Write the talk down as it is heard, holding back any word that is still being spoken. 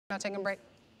Not taking a break?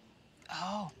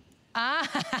 Oh.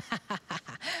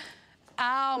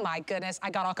 Oh my goodness,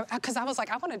 I got all, because I was like,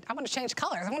 I want to change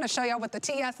colors. I want to show y'all what the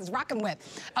TS is rocking with.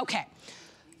 Okay.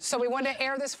 So we wanted to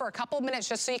air this for a couple of minutes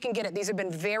just so you can get it. These have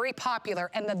been very popular,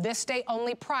 and the this day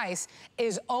only price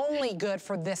is only good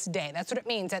for this day. That's what it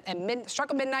means. At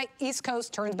struck midnight, East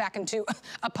Coast turns back into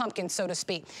a pumpkin, so to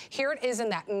speak. Here it is in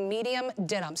that medium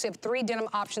denim. So you have 3 denim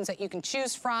options that you can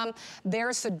choose from.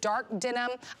 There's the dark denim.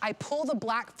 I pull the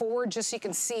black forward just so you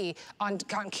can see on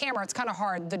camera. It's kind of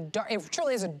hard. It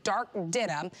truly is a dark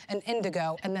denim, an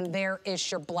indigo, and then there is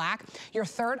your black. Your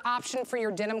third option for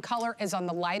your denim color is on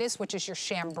the lightest, which is your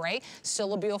chambray.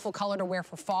 Still a beautiful color to wear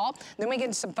for fall. Then we get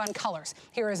into some fun colors.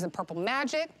 Here is the Purple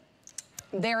Magic.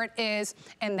 There it is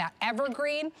in that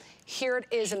evergreen. Here it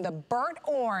is in the burnt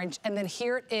orange. And then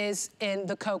here it is in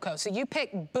the cocoa. So you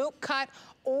pick boot cut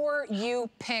or you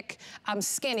pick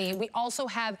skinny. We also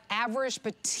have average,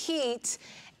 petite,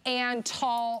 and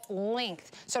tall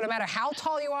length. So no matter how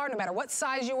tall you are, no matter what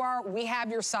size you are, we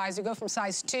have your size. You go from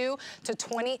size 2 to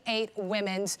 28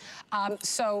 women's.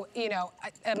 So, you know,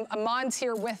 Iman's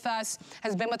here with us,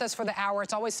 has been with us for the hour.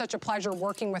 It's always such a pleasure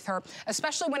working with her,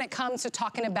 especially when it comes to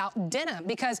talking about denim,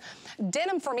 because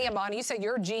denim for me, Iman, you said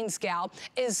you're a jeans gal,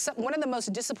 is one of the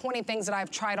most disappointing things that I've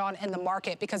tried on in the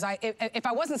market, because if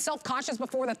I wasn't self-conscious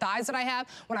before the thighs that I have,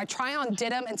 when I try on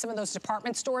denim in some of those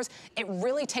department stores, it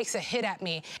really takes a hit at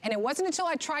me. And it wasn't until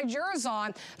I tried yours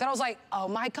on that I was like, oh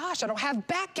my gosh, I don't have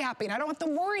back gapping. I don't have to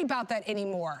worry about that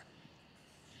anymore.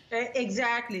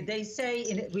 Exactly. They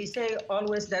say, we say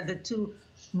always that the two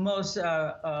most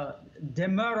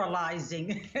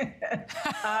demoralizing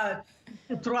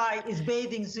to try is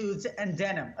bathing suits and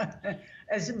denim,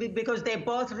 because they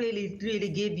both really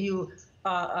give you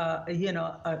you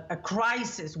know, a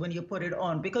crisis when you put it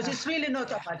on, because it's really not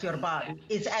about your body.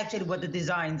 It's actually what the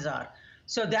designs are.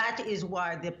 So that is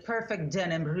why the perfect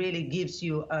denim really gives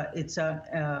you, it's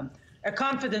a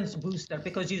confidence booster,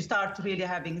 because you start really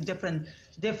having different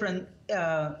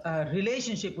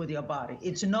relationship with your body.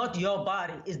 It's not your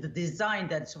body, it's the design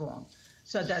that's wrong.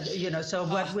 So that, you know, so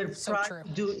what we're trying to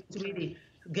do is really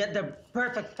get the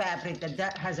perfect fabric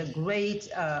that has a great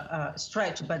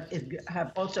stretch, but it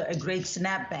have also a great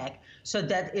snapback, so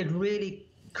that it really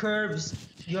curves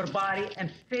your body and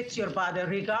fits your body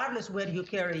regardless where you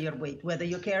carry your weight, whether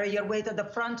you carry your weight at the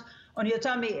front on your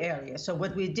tummy area. So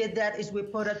what we did that is we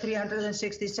put a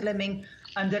 360 slimming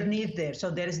underneath there. So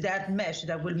there is that mesh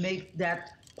that will make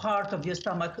that part of your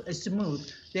stomach smooth.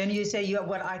 Then you say, yeah,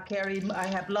 well, I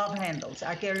have love handles.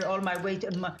 I carry all my weight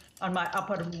on my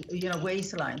upper, you know,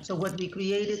 waistline. So what we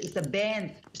created is the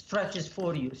band stretches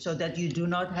for you, so that you do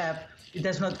not have, it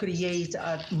does not create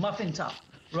a muffin top.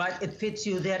 Right, it fits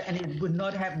you there, and it would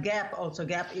not have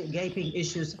gaping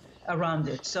issues around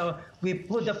it. So we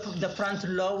put the front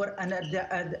lower and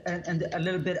and a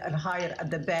little bit higher at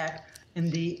the back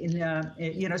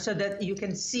you know, so that you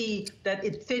can see that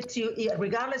it fits you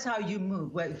regardless how you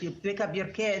move. Well, if you pick up your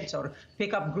kids or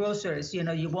pick up groceries, you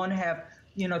know, you won't have,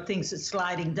 you know, things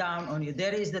sliding down on you.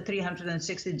 There is the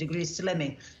 360-degree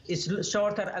slimming. It's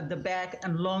shorter at the back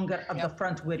and longer at the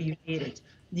front where you need it.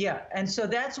 Yeah, and so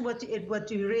that's what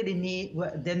you really need.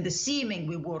 Then the seaming,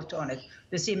 we worked on it.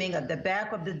 The seaming at the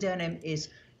back of the denim is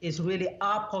really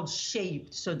apple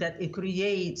shaped, so that it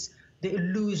creates the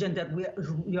illusion that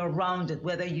you're rounded,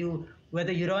 whether you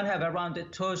don't have a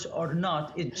rounded toes or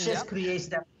not. It just creates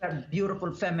that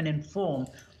beautiful feminine form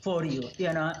for you,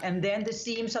 you know. And then the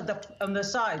seams on the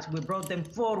sides, we brought them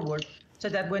forward, so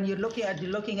that when you're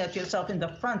looking at yourself in the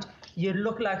front, you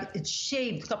look like it's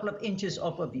shaved a couple of inches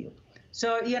off of you.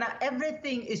 So, you know,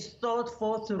 everything is thought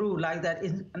through like that.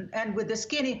 And with the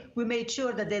skinny, we made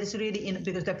sure that there is really,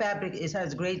 because the fabric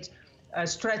has great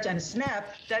stretch and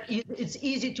snap, that it's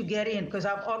easy to get in, because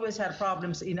I've always had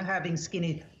problems in having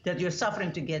skinny, that you're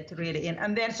suffering to get really in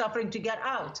and then suffering to get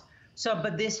out. So,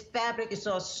 but this fabric is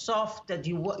so soft that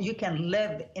you can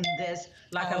live in this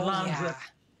like a lounge.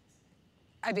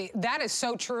 I mean, that is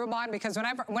so true, Iman, because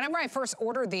whenever I first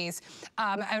ordered these,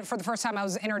 and for the first time I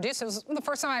was introduced, it was the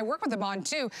first time I worked with Iman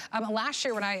too, last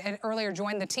year when I had earlier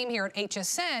joined the team here at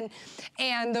HSN,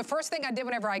 and the first thing I did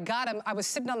whenever I got them, I was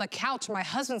sitting on the couch, and my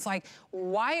husband's like,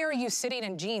 why are you sitting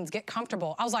in jeans? Get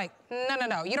comfortable. I was like,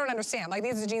 no, you don't understand. Like,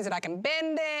 these are jeans that I can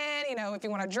bend in, you know, if you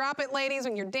want to drop it, ladies,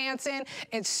 when you're dancing,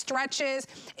 it stretches,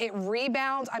 it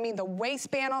rebounds. I mean, the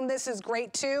waistband on this is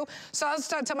great too. So I was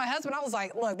trying to tell my husband, I was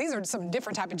like, look, these are some different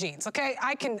different type of jeans, okay?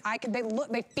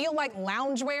 They feel like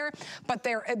loungewear, but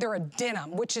they're a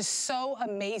denim, which is so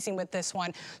amazing with this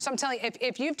one. So I'm telling you,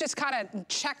 if you've just kind of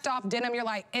checked off denim, you're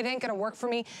like, it ain't gonna work for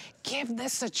me, give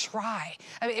this a try.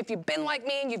 I mean, if you've been like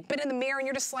me and you've been in the mirror and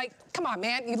you're just like, come on,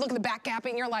 man, you look at the back gap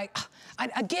and you're like,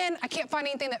 again, I can't find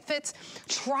anything that fits.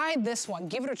 Try this one,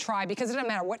 give it a try, because it doesn't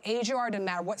matter what age you are, it doesn't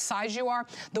matter what size you are.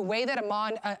 The way that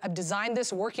Iman designed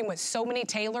this, working with so many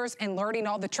tailors and learning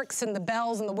all the tricks and the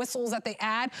bells and the whistles that they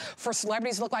add for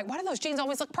celebrities to look like, why do those jeans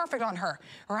always look perfect on her,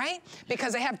 right?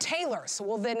 Because they have tailors.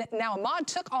 Well, then now Iman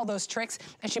took all those tricks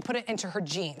and she put it into her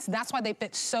jeans. That's why they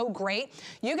fit so great.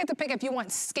 You get to pick if you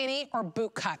want skinny or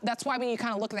boot cut. That's why when you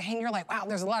kind of look at the hanger, you're like, wow,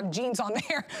 there's a lot of jeans on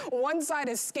there. One side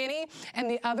is skinny and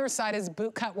the other side is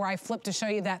boot cut, where I flip to show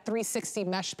you that 360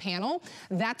 mesh panel.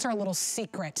 That's our little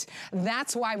secret.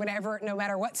 That's why whenever, no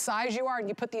matter what size you are and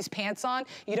you put these pants on,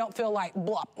 you don't feel like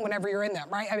blop whenever you're in them,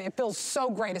 right? I mean, it feels so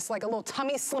great. It's like a little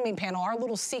tummy slimming panel, our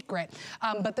little secret.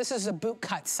 But this is a boot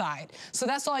cut side. So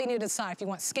that's all you need to decide. If you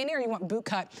want skinny or you want boot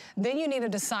cut, then you need to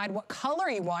decide what color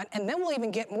you want, and then we'll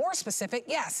even get more specific.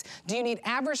 Yes, do you need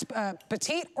average,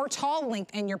 petite, or tall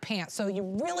length in your pants? So you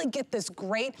really get this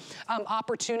great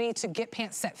opportunity to get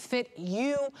pants that fit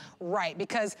you right.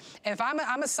 Because if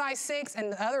I'm a size 6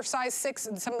 and the other size 6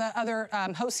 and some of the other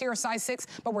hosts here are size 6,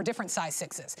 but we're different size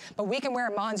 6s. But we can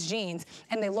wear Iman's jeans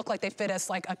and they look like they fit us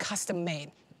like a custom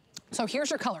made. So here's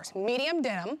your colors. Medium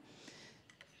denim.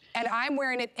 And I'm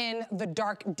wearing it in the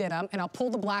dark denim, and I'll pull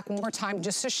the black one more time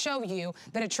just to show you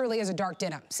that it truly is a dark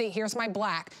denim. See, here's my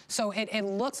black. So it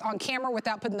looks on camera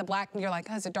without putting the black, and you're like,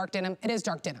 oh, is it dark denim? It is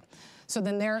dark denim. So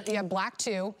then there you have black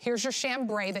too. Here's your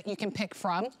chambray that you can pick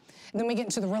from. And then we get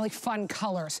into the really fun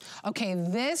colors. Okay,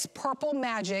 this purple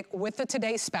magic with the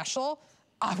Today Special,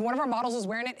 one of our models was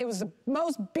wearing it. It was the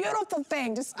most beautiful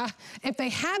thing. Just if they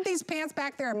had these pants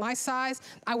back there in my size,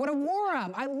 I would have wore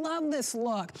them. I love this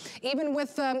look. Even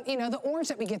with you know, the orange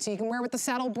that we get to, you can wear with the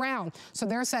saddle brown. So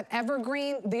there's that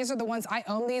evergreen. These are the ones I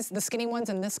own. These, the skinny ones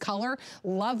in this color.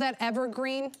 Love that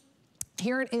evergreen.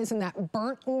 Here it is in that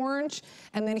burnt orange,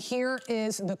 and then here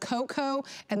is the cocoa,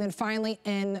 and then finally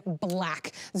in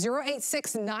black.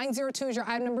 086902 is your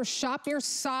item number. Shop your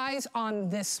size on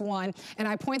this one, and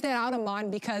I point that out, Iman,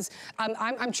 because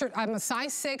I'm sure I'm a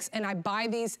size 6, and I buy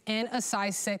these in a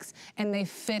size 6, and they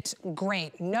fit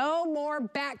great. No more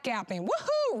back gapping.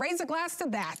 Woohoo! Raise a glass to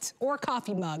that, or a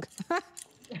coffee mug.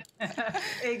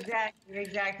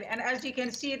 Exactly. And as you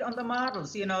can see it on the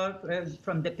models, you know,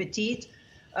 from the petite,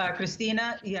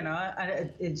 Christina, you know,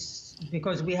 it's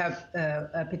because we have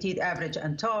a petite, average,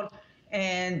 and tall,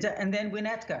 and then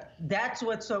Winnetka. That's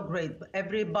what's so great.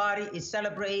 Everybody is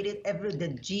celebrated.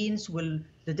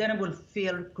 The denim will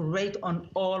feel great on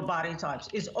all body types.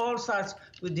 It all starts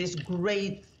with this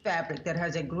great fabric that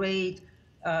has a great,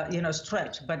 you know,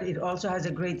 stretch, but it also has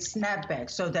a great snapback,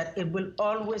 so that it will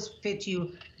always fit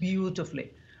you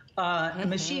beautifully.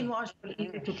 Machine wash,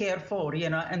 easy to care for, you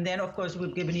know, and then of course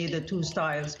we've given you the 2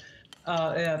 styles,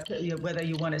 whether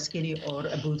you want a skinny or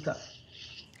a boot cut.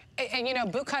 And you know,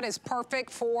 boot cut is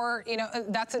perfect for, you know,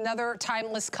 that's another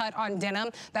timeless cut on denim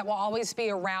that will always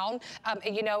be around.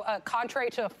 You know,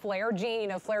 contrary to a flare jean, you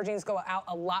know, flare jeans go out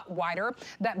a lot wider.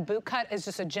 That boot cut is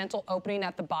just a gentle opening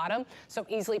at the bottom. So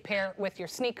easily pair with your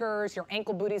sneakers, your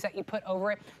ankle booties that you put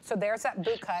over it. So there's that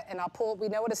boot cut, and I'll pull, we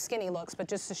know what a skinny looks, but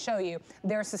just to show you,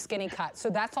 there's the skinny cut.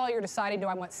 So that's all you're deciding. Do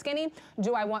I want skinny?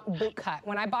 Do I want boot cut?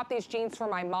 When I bought these jeans for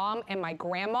my mom and my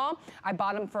grandma, I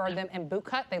bought them for them in boot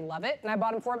cut. They love it. And I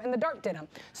bought them for them in the dark denim.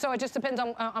 So it just depends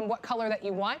on what color that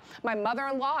you want. My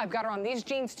mother-in-law, I've got her on these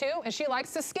jeans too, and she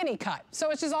likes the skinny cut. So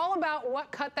it's just all about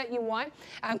what cut that you want,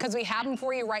 because we have them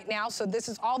for you right now. So this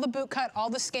is all the boot cut, all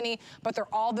the skinny, but they're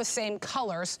all the same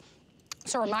colors.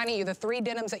 So reminding you, the 3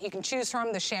 denims that you can choose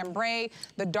from, the chambray,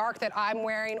 the dark that I'm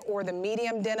wearing, or the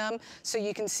medium denim. So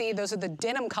you can see those are the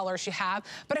denim colors you have.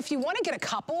 But if you want to get a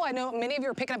couple, I know many of you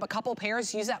are picking up a couple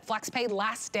pairs, use that flex pay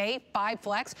last day, 5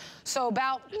 flex. So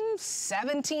about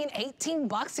 17, 18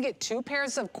 bucks to get 2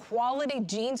 pairs of quality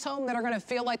jeans home that are going to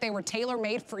feel like they were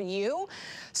tailor-made for you.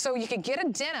 So you could get a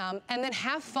denim and then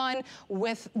have fun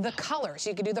with the colors.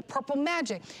 You can do the purple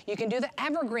magic. You can do the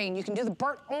evergreen. You can do the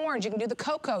burnt orange. You can do the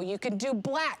cocoa. You can do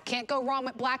black. Can't go wrong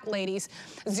with black, ladies.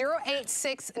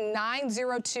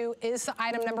 086902 is the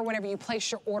item number whenever you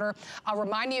place your order. I'll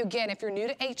remind you again, if you're new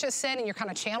to HSN and you're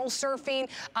kind of channel surfing,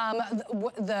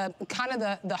 the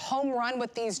home run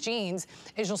with these jeans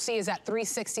is you'll see is that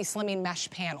 360 slimming mesh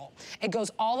panel. It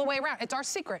goes all the way around. It's our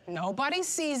secret. Nobody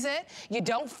sees it. You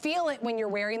don't feel it when you're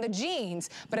wearing the jeans,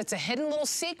 but it's a hidden little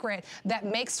secret that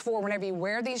makes for whenever you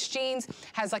wear these jeans,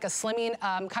 has like a slimming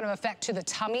kind of effect to the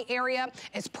tummy area.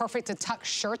 It's perfect to tuck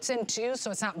shirts in too,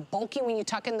 so it's not bulky when you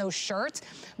tuck in those shirts.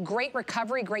 Great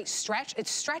recovery, great stretch. It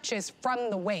stretches from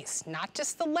the waist, not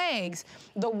just the legs,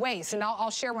 the waist. And I'll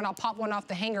share when I'll pop one off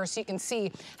the hanger so you can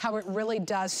see how it really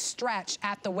does stretch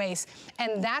at the waist.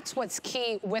 And that's what's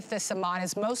key with this, Iman,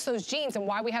 is most of those jeans, and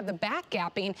why we have the back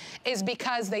gapping is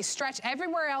because they stretch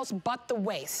everywhere else but the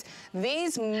waist.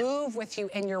 These move with you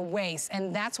in your waist,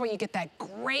 and that's where you get that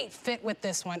great fit with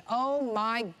this one. Oh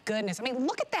my goodness. I mean,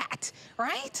 look at that,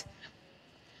 right?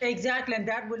 Exactly, and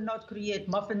that will not create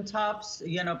muffin tops,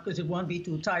 you know, because it won't be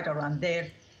too tight around there,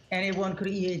 and it won't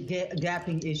create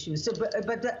gapping issues. So,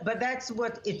 but that's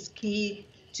what it's key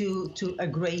to a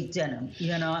great denim,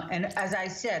 you know. And as I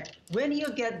said, when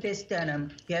you get this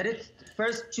denim, get it,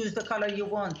 first choose the color you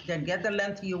want, then get the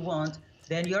length you want,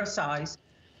 then your size.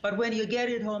 But when you get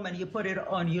it home and you put it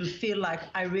on, you'll feel like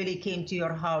I really came to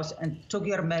your house and took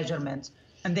your measurements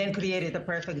and then created the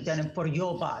perfect denim for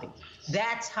your body.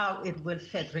 That's how it will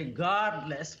fit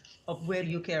regardless of where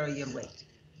you carry your weight.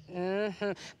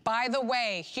 By the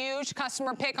way, huge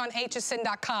customer pick on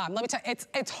hsn.com. Let me tell you,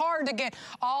 it's hard to get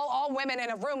all women in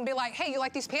a room and be like, hey, you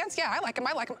like these pants? Yeah, I like them,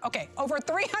 I like them. Okay, over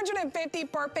 350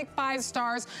 perfect 5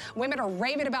 stars. Women are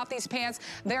raving about these pants.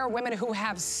 There are women who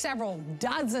have several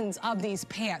dozens of these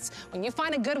pants. When you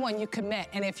find a good one, you commit.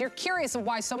 And if you're curious of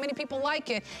why so many people like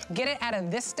it, get it at a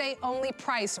this day only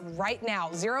price right now.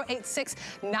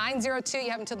 086902.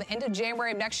 You have until the end of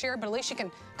January of next year, but at least you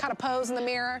can kind of pose in the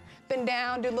mirror, bend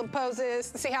down, do little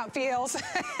poses, see how it feels.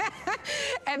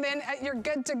 And then you're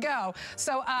good to go.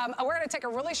 So we're gonna take a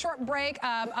really short break.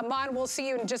 Iman, we'll see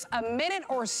you in just a minute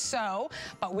or so,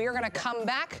 but we are gonna come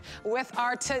back with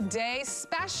our Today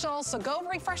Special. So go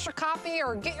refresh your coffee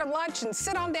or get your lunch and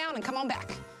sit on down and come on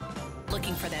back.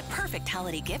 Looking for that perfect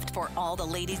holiday gift for all the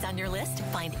ladies on your list?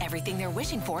 Find everything they're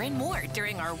wishing for and more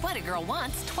during our What a Girl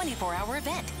Wants 24-hour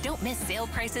event. Don't miss sale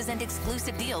prices and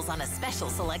exclusive deals on a special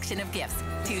selection of gifts.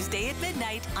 Tuesday at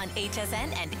midnight on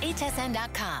HSN and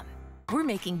hsn.com. We're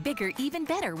making bigger even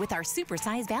better with our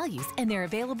supersize values, and they're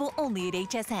available only at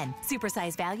HSN.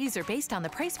 Supersize values are based on the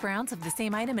price per ounce of the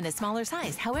same item in a smaller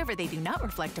size. However, they do not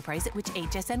reflect a price at which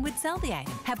HSN would sell the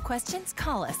item. Have questions?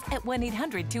 Call us at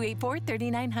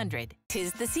 1-800-284-3900.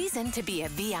 'Tis the season to be a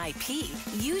VIP.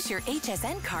 Use your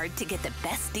HSN card to get the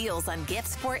best deals on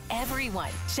gifts for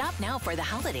everyone. Shop now for the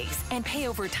holidays and pay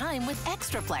over time with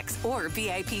Extra Flex or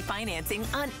VIP financing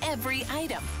on every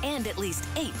item, and at least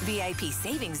 8 VIP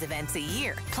savings events a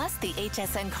year. Plus, the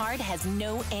HSN card has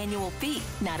no annual fee.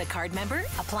 Not a card member?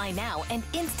 Apply now and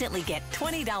instantly get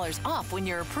 $20 off when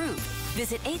you're approved.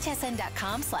 Visit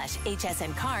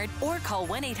hsn.com/HSN card or call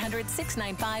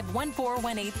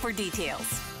 1-800-695-1418 for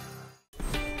details.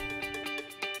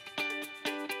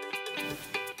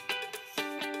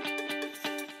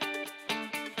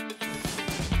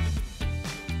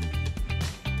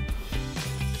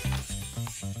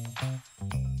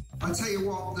 I tell you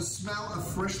what, the smell of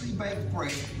freshly baked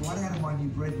bread right out of my new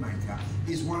bread maker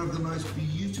is one of the most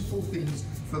beautiful things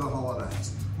for the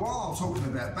holidays. While I'm talking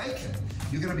about bacon,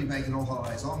 you're going to be baking all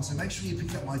holidays long, so make sure you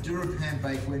pick up my DuraPan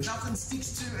bake where nothing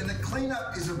sticks to and the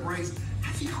cleanup is a breeze.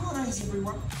 Happy holidays,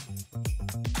 everyone.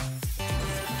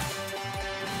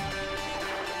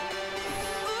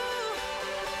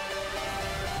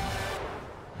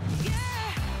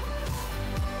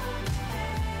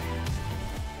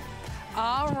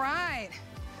 All right,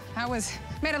 I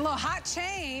made a little hot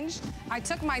change. I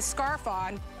took my scarf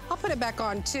on. I'll put it back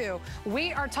on too.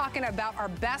 We are talking about our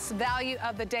best value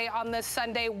of the day on this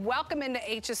Sunday. Welcome into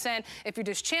HSN. If you're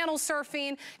just channel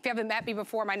surfing, if you haven't met me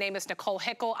before, my name is Nicole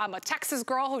Hickle. I'm a Texas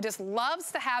girl who just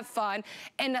loves to have fun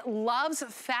and loves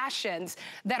fashions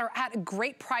that are at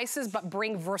great prices but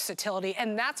bring versatility.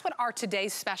 And that's what our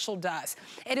Today's Special does.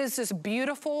 It is this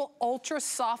beautiful, ultra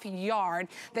soft yarn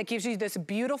that gives you this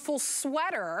beautiful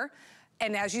sweater.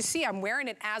 And as you see, I'm wearing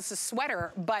it as a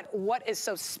sweater, but what is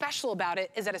so special about it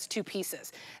is that it's 2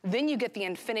 pieces. Then you get the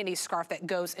infinity scarf that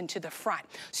goes into the front.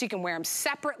 So you can wear them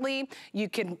separately, you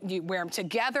wear them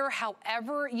together,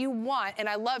 however you want. And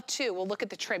I love too, well, look at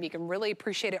the trim. You can really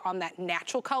appreciate it on that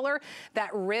natural color,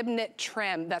 that rib knit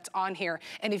trim that's on here.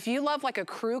 And if you love like a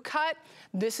crew cut,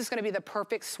 this is gonna be the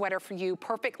perfect sweater for you,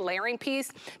 perfect layering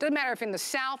piece. Doesn't matter if you're in the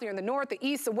south, you're in the north, the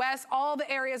east, the west, all the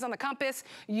areas on the compass,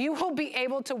 you will be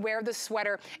able to wear this sweater.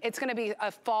 It's gonna be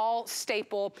a fall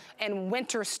staple and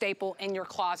winter staple in your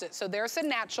closet. So there's the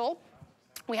natural.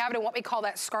 We have it in what we call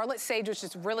that scarlet sage, which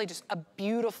is really just a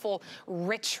beautiful,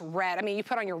 rich red. I mean, you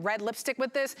put on your red lipstick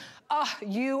with this, oh,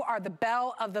 you are the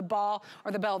belle of the ball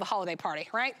or the belle of the holiday party,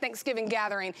 right? Thanksgiving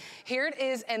gathering. Here it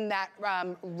is in that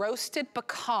roasted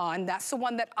pecan. That's the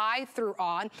one that I threw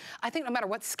on. I think no matter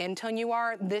what skin tone you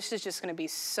are, this is just gonna be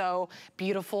so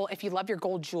beautiful. If you love your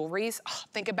gold jewelries, oh,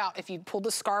 think about if you pull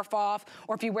the scarf off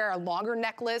or if you wear a longer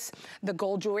necklace, the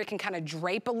gold jewelry can kind of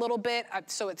drape a little bit,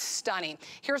 so it's stunning.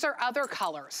 Here's our other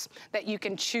colors that you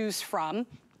can choose from,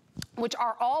 which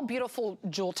are all beautiful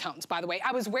jewel tones, by the way.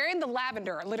 I was wearing the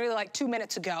lavender literally like 2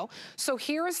 minutes ago. So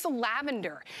here's the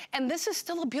lavender. And this is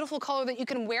still a beautiful color that you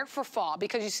can wear for fall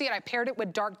because you see it, I paired it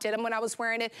with dark denim when I was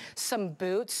wearing it, some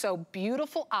boots, so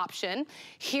beautiful option.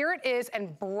 Here it is,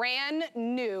 and brand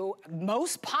new,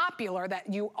 most popular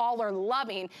that you all are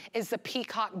loving is the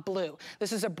peacock blue.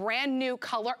 This is a brand new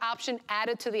color option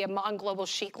added to the Iman Global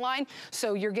Chic line.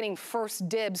 So you're getting first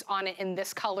dibs on it in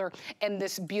this color and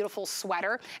this beautiful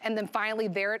sweater. And then finally,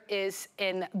 there it is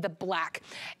in the black.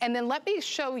 And then let me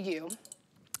show you,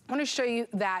 I want to show you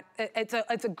that it's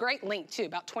a great length too,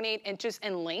 about 28 inches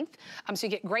in length. So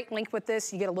you get great length with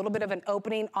this. You get a little bit of an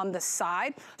opening on the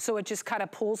side, so it just kind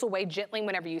of pulls away gently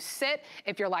whenever you sit.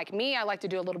 If you're like me, I like to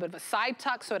do a little bit of a side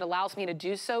tuck, so it allows me to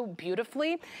do so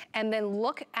beautifully. And then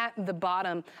look at the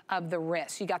bottom of the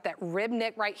wrist. You got that rib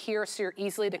knit right here, so you're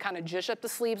easily to kind of zhuzh up the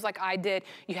sleeves like I did.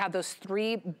 You have those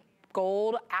 3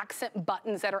 gold accent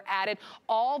buttons that are added.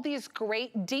 All these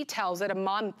great details that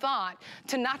Iman thought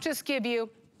to not just give you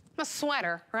a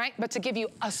sweater, right? But to give you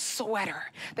a sweater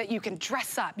that you can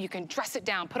dress up, you can dress it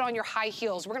down, put on your high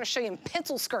heels. We're gonna show you in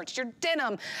pencil skirts, your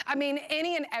denim. I mean,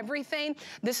 any and everything,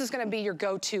 this is gonna be your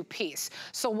go-to piece.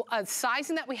 So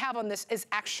sizing that we have on this is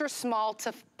extra small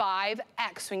to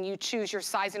 5X when you choose your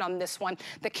sizing on this one.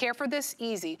 The care for this,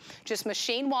 easy. Just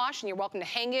machine wash, and you're welcome to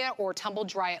hang it or tumble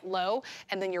dry it low,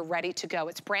 and then you're ready to go.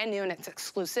 It's brand new and it's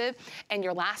exclusive. And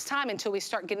your last time until we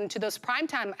start getting into those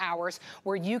primetime hours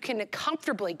where you can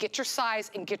comfortably get your size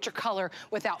and get your color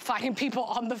without fighting people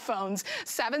on the phones.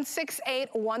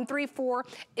 768-134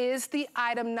 is the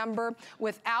item number.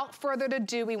 Without further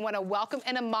ado, we want to welcome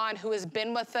in Iman, who has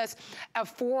been with us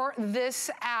for this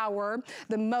hour,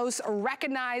 the most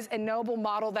recognized and noble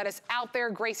model that is out there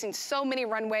gracing so many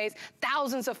runways,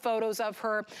 thousands of photos of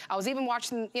her. I was even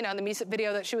watching, you know, the music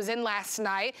video that she was in last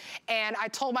night, and I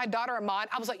told my daughter Iman,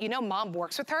 I was like, you know, Mom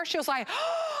works with her. She was like,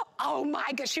 oh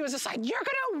my God. She was just like, you're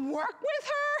gonna work with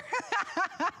her?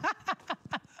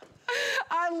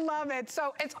 I love it.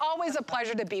 So it's always a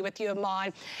pleasure to be with you,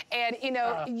 Iman. And you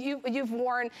know, you've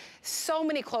worn so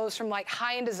many clothes from like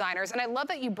high-end designers, and I love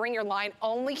that you bring your line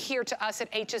only here to us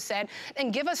at HSN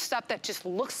and give us stuff that just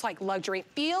looks like luxury,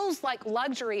 feels like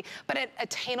luxury, but at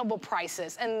attainable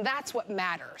prices, and that's what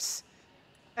matters.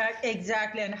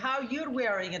 Exactly, and how you're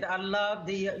wearing it. I love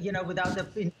the, you know, without the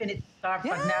infinity scarf,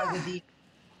 but now with the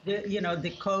you know,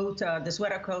 the coat, the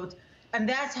sweater coat. And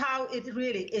that's how it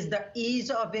really is, the ease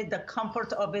of it, the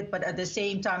comfort of it, but at the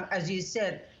same time, as you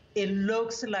said, it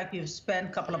looks like you've spent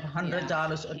a couple of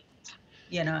 $100 on it,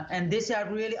 you know, and these are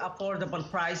really affordable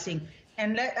pricing.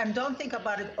 And don't think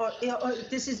about it,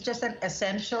 this is just an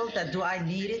essential, that do I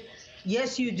need it?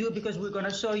 Yes, you do, because we're going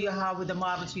to show you how with the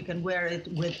models you can wear it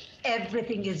with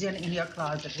everything is in your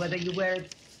closet, whether you wear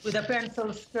it with a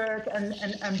pencil skirt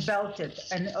and belted,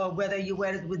 and whether you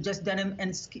wear it with just denim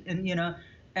and you know,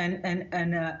 and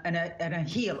a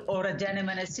heel, or a denim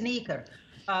and a sneaker.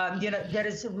 You know, there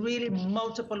is really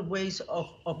multiple ways of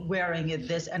wearing it,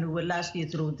 and it will last you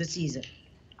through the season.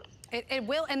 It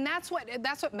will, and that's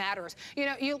what matters. You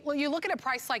know, you look at a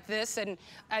price like this, and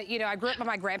you know, I grew up with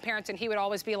my grandparents, and he would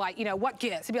always be like, you know, what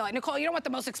gives? He'd be like, Nicole, you don't want the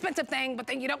most expensive thing, but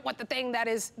then you don't want the thing that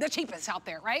is the cheapest out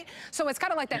there, right? So it's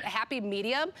kind of like that happy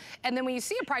medium. And then when you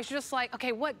see a price, you're just like,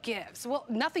 okay, what gives? Well,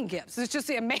 nothing gives. It's just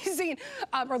the amazing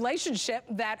relationship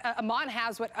that Iman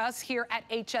has with us here at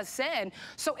HSN.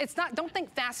 So it's not, don't think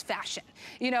fast fashion.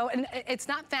 You know, and it's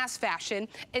not fast fashion.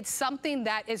 It's something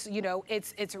that is, you know,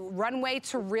 it's runway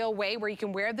to real way where you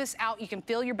can wear this out, you can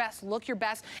feel your best, look your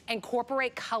best,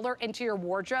 incorporate color into your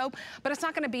wardrobe, but it's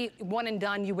not gonna be one and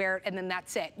done, you wear it and then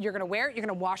that's it. You're gonna wear it, you're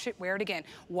gonna wash it, wear it again,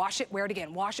 wash it, wear it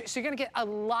again, wash it. So you're gonna get a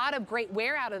lot of great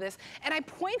wear out of this. And I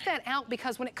point that out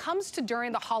because when it comes to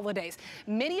during the holidays,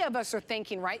 many of us are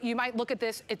thinking, right, you might look at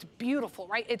this, it's beautiful,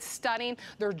 right? It's stunning,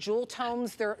 they're jewel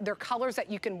tones, they're colors that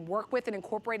you can work with and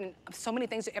incorporate in so many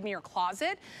things that you have in your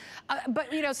closet.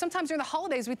 But you know, sometimes during the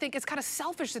holidays, we think it's kind of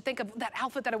selfish to think of that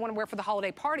outfit that I want want to wear for the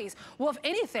holiday parties. Well, if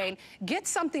anything, get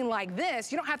something like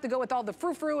this. You don't have to go with all the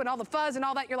frou-frou and all the fuzz and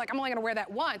all that. You're like, I'm only gonna wear that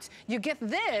once. You get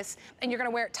this, and you're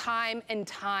gonna wear it time and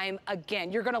time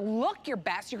again. You're gonna look your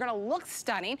best. You're gonna look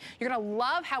stunning. You're gonna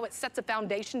love how it sets a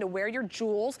foundation to wear your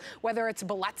jewels, whether it's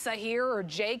Bellezza here or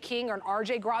J. King or an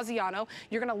RJ Graziano.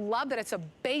 You're gonna love that it's a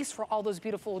base for all those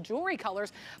beautiful jewelry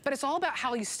colors, but it's all about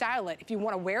how you style it. If you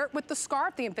wanna wear it with the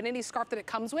scarf, the infinity scarf that it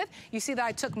comes with, you see that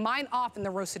I took mine off in the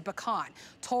roasted pecan.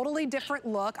 Totally different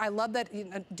look. I love that, you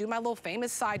know, do my little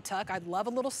famous side tuck. I love a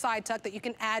little side tuck that you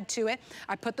can add to it.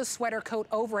 I put the sweater coat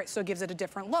over it so it gives it a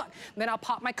different look. Then I'll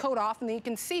pop my coat off and then you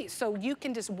can see. So you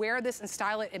can just wear this and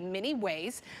style it in many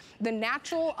ways. The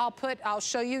natural, I'll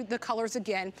show you the colors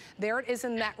again. There it is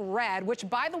in that red, which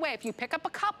by the way, if you pick up a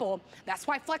couple, that's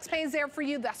why FlexPay is there for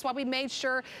you. That's why we made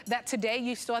sure that today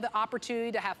you still have the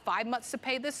opportunity to have 5 months to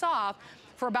pay this off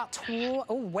for about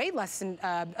way less than,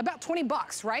 about 20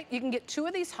 bucks, right? You can get 2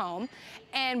 of these home.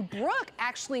 And Brooke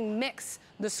actually mixed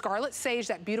the Scarlet Sage,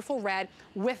 that beautiful red,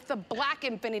 with the black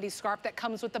infinity scarf that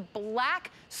comes with the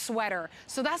black sweater.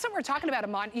 So that's what we're talking about,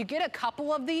 Iman. You get a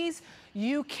couple of these,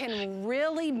 you can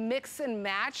really mix and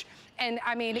match. And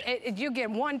I mean, you get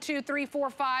 1, 2, 3, 4,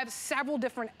 5, several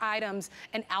different items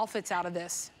and outfits out of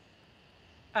this.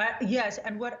 Yes,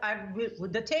 and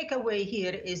the takeaway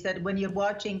here is that when you're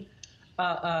watching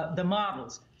the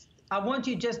models, I want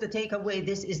you just to take away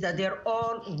this is that they're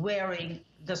all wearing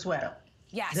the sweater.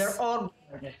 Yes. They're all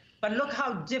wearing it. But look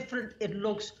how different it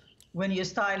looks when you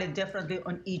style it differently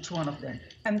on each one of them.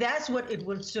 And that's what it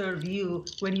will serve you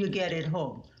when you get it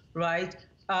home, right?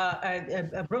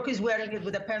 Brooke is wearing it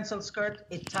with a pencil skirt.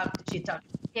 She tucked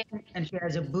it in, and she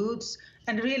has a boots.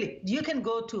 And really, you can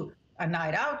go to a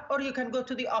night out, or you can go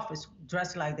to the office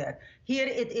dressed like that. Here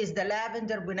it is the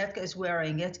lavender. Winnetka is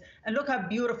wearing it, and look how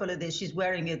beautiful it is. She's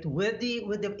wearing it with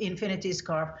the infinity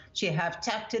scarf. She have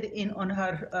tacked it in on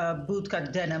her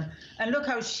bootcut denim, and look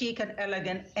how chic and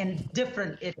elegant and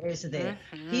different it is there.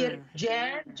 Here,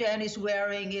 Jan is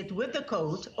wearing it with the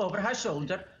coat over her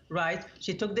shoulder. Right?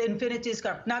 She took the infinity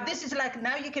scarf. Now this is like,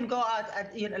 now you can go out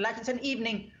at, you know, like it's an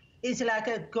evening. It's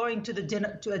like going to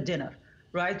a dinner.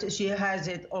 Right? She has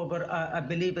it over, I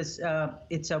believe it's a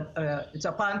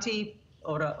panty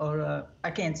or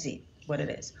I can't see what it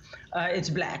is. It's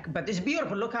black, but it's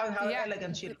beautiful. Look how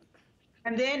elegant she looks.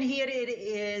 And then here it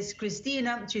is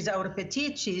Christina. She's our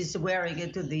petite. She's wearing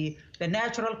it to the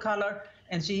natural color,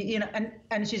 and she, you know,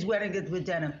 and she's wearing it with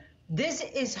denim. This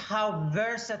is how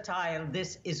versatile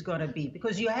this is going to be,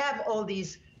 because you have all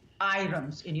these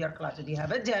items in your closet. You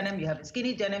have a denim, you have a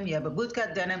skinny denim, you have a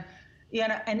bootcut denim. You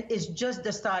know, and it's just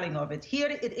the styling of it. Here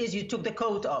it is, you took the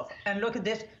coat off, and look at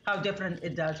this, how different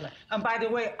it does. And by the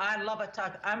way, I love a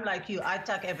tuck. I'm like you, I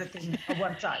tuck everything on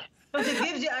one side. Because it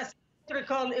gives you a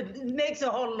symmetrical, it makes the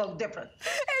whole look different.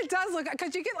 It does look,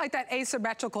 because you get like that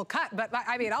asymmetrical cut, but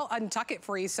I mean, I'll untuck it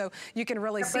for you so you can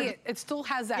really see it. It still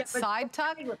has that side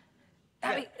tuck.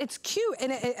 I mean, it's cute,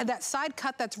 and that side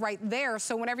cut that's right there,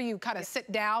 so whenever you kind of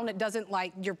sit down, it doesn't,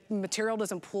 like, your material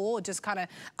doesn't pull, it just kind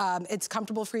of, it's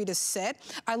comfortable for you to sit.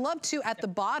 I love, too, at the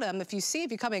bottom, if you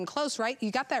come in close, right, you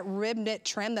got that rib knit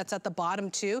trim that's at the bottom,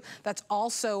 too. That's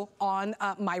also on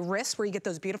my wrist, where you get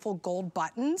those beautiful gold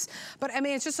buttons. But, I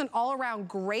mean, it's just an all-around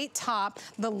great top.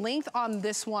 The length on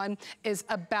this one is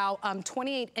about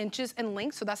 28 inches in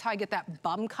length, so that's how I get that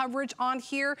bum coverage on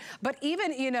here. But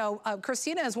even, you know,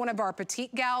 Christina is one of our petite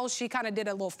gals. She kind of did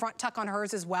a little front tuck on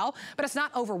hers as well, but it's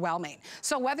not overwhelming.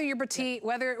 So whether you're petite,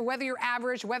 whether you're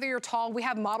average, whether you're tall, we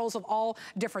have models of all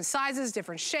different sizes,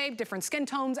 different shape, different skin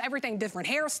tones, everything, different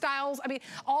hairstyles. I mean,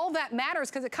 all that matters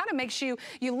because it kind of makes you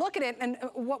look at it, and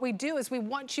what we do is we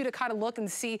want you to kind of look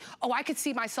and see, oh, I could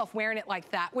see myself wearing it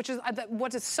like that, which is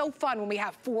what is so fun when we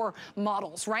have 4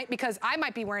 models, right? Because I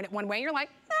might be wearing it one way, and you're like,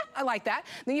 I like that.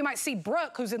 Then you might see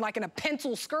Brooke, who's in like in a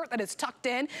pencil skirt that is tucked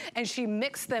in, and she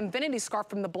mixed the infinity scarf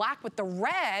from the black with the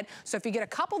red. So if you get a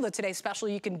couple of the Today Special,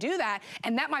 you can do that,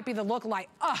 and that might be the look like,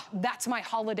 oh, that's my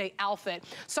holiday outfit.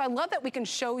 So I love that we can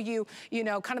show you, you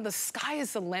know, kind of the sky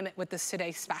is the limit with this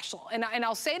Today Special. And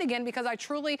I'll say it again because I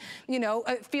truly, you know,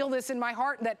 feel this in my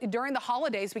heart that during the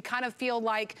holidays, we kind of feel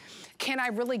like, can I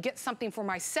really get something for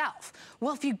myself?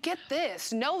 Well, if you get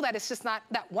this, know that it's just not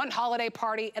that one holiday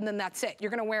party and then that's it.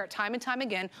 You're gonna wear it time and time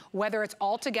again, whether it's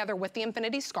all together with the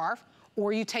infinity scarf,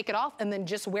 or you take it off and then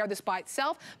just wear this by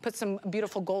itself, put some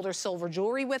beautiful gold or silver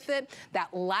jewelry with it.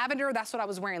 That lavender, that's what I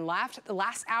was wearing last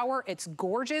hour. It's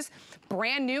gorgeous.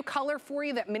 Brand new color for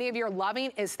you that many of you are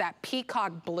loving is that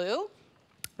peacock blue.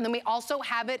 And then we also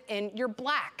have it in your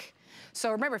black.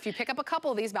 So remember, if you pick up a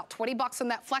couple of these, about 20 bucks on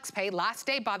that flex pay. Last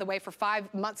day, by the way, for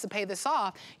 5 months to pay this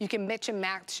off, you can mix and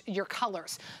match your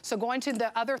colors. So going to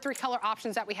the other 3 color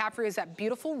options that we have for you is that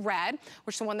beautiful red,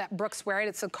 which is the one that Brooke's wearing.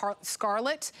 It's a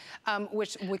scarlet,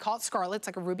 which we call it scarlet. It's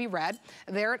like a ruby red.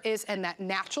 There it is in that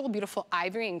natural, beautiful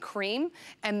ivory and cream.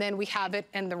 And then we have it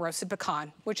in the roasted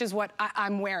pecan, which is what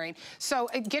I'm wearing. So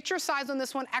get your size on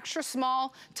this one, extra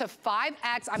small to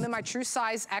 5X. I'm in my true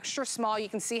size, extra small. You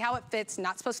can see how it fits.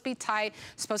 Not supposed to be tight,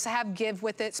 supposed to have give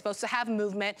with it, supposed to have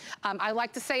movement. I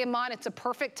like to say, Iman, it's a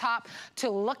perfect top to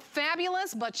look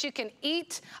fabulous, but you can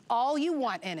eat all you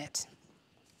want in it.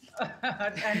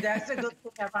 And that's a good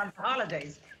thing around the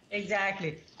holidays.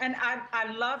 Exactly. And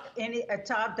I love a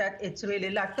top that it's really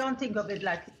like, don't think of it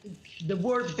like the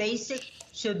word basic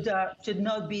should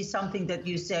not be something that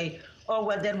you say, oh,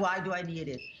 well, then why do I need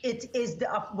it? It is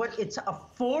what it's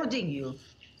affording you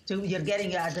to, you're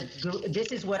getting at.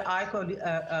 This is what I call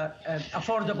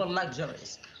affordable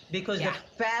luxuries, because the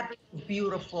fabric is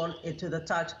beautiful to the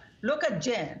touch. Look at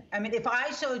Jen. I mean, if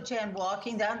I saw Jen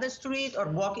walking down the street or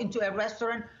walk into a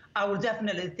restaurant, I would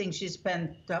definitely think she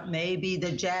spent maybe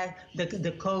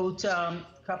the coat,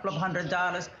 couple of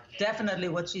 $100, definitely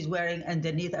what she's wearing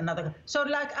underneath another. So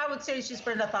like I would say she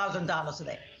spent $1,000 a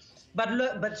day. But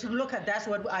look at, that's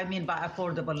what I mean by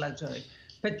affordable luxury.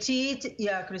 Petite,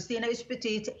 yeah, Christina is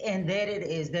petite, and there it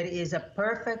is. There is a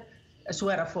perfect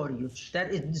sweater for you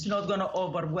that is not going to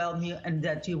overwhelm you, and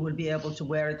that you will be able to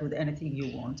wear it with anything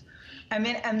you want. I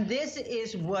mean, and this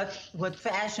is what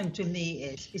fashion to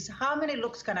me is how many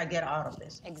looks can I get out of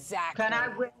this? Exactly. Can I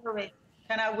wear it?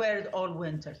 Can I wear it all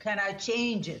winter? Can I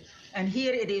change it? And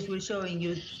here it is, we're showing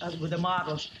you with the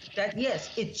models that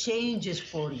yes, it changes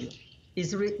for you.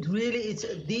 It's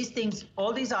these things,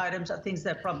 all these items are things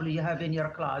that probably you have in your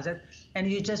closet,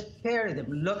 and you just pair them.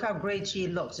 Look how great she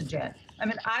looks, Jen. I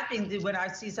mean, I think that when I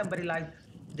see somebody like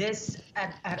this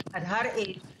at her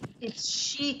age, it's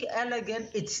chic, elegant,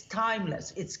 it's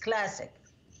timeless, it's classic.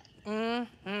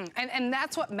 And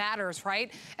that's what matters,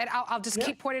 right? And I'll just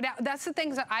keep pointing out, that's the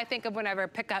things that I think of whenever I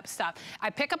pick up stuff. I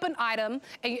pick up an item,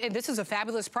 and this is a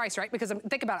fabulous price, right? Because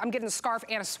think about it, I'm getting a scarf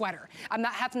and a sweater. I'm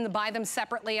not having to buy them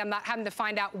separately. I'm not having to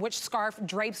find out which scarf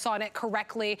drapes on it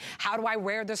correctly. How do I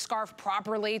wear the scarf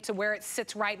properly to where it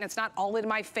sits right and it's not all in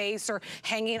my face or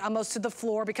hanging almost to the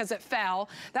floor because it fell.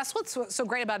 That's what's so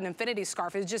great about an infinity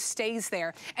scarf. It just stays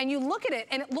there. And you look at it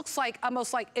and it looks like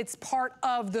almost like it's part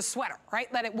of the sweater,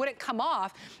 right? That it wouldn't come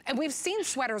off. And we've seen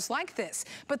sweaters like this,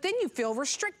 but then you feel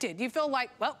restricted. You feel like,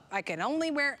 well, I can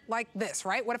only wear it like this,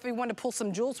 right? What if we want to pull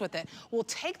some jewels with it? We'll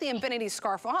take the infinity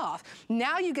scarf off.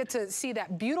 Now you get to see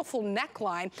that beautiful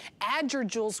neckline, add your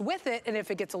jewels with it, and if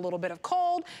it gets a little bit of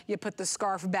cold, you put the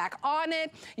scarf back on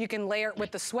it. You can layer it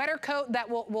with the sweater coat that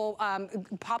will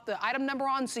pop the item number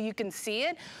on so you can see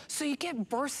it. So you get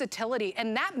versatility,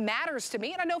 and that matters to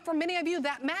me, and I know for many of you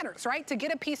that matters, right? To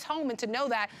get a piece home and to know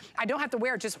that I don't have to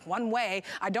wear it just one way.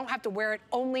 I don't have to wear it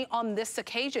only on this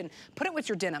occasion. Put it with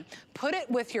your denim. Put it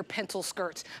with your pencil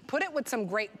skirts. Put it with some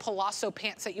great palazzo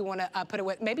pants that you want to put it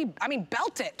with. Maybe, I mean,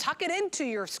 belt it. Tuck it into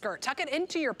your skirt. Tuck it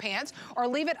into your pants, or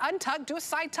leave it untucked. Do a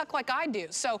side tuck like I do.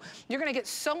 So you're going to get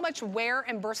so much wear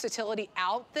and versatility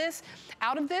out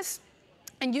of this.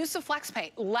 And use the flex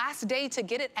pay. Last day to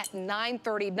get it at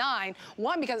 $9.39.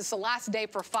 One, because it's the last day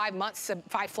for 5 months,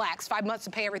 5 months to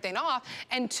pay everything off.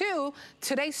 And two,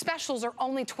 today's specials are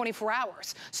only 24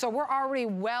 hours. So we're already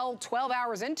 12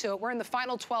 hours into it. We're in the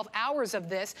final 12 hours of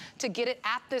this to get it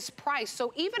at this price.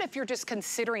 So even if you're just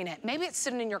considering it, maybe it's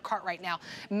sitting in your cart right now.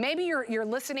 Maybe you're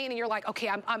listening and you're like, okay,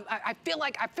 I feel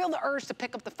the urge to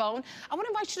pick up the phone. I want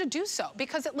to invite you to do so,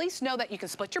 because at least know that you can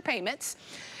split your payments.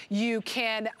 You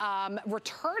can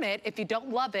return it if you don't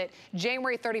love it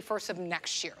January 31st of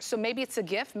next year. So maybe it's a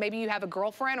gift. Maybe you have a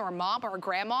girlfriend or a mom or a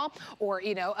grandma or,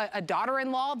 you know, a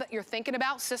daughter-in-law that you're thinking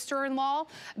about, sister-in-law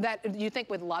that you think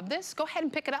would love this. Go ahead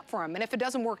and pick it up for them. And if it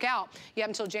doesn't work out, you have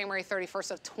until January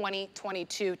 31st of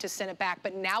 2022 to send it back.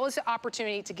 But now is the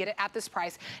opportunity to get it at this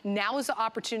price. Now is the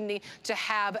opportunity to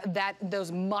have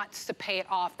those months to pay it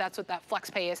off. That's what that flex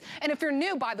pay is. And if you're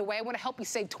new, by the way, I want to help you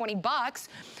save 20 bucks,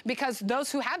 because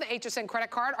those who have the HSN credit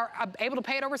card are able to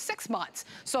pay it over 6 months.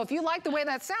 So if you like the way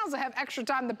that sounds, I have extra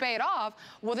time to pay it off,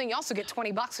 well, then you also get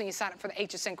 20 bucks when you sign up for the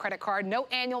HSN credit card. No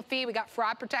annual fee. We got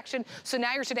fraud protection. So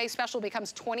now your today's special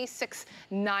becomes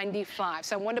 $26.95.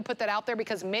 So I wanted to put that out there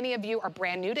because many of you are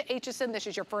brand new to HSN. This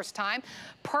is your first time.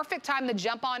 Perfect time to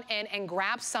jump on in and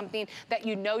grab something that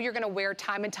you know you're going to wear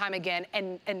time and time again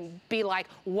and be like,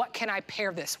 what can I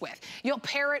pair this with? You'll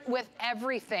pair it with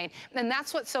everything. And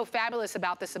that's what's so fabulous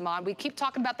about this, Iman. We keep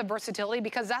talking about about the versatility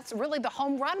because that's really the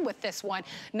home run with this one.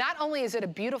 Not only is it a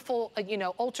beautiful, you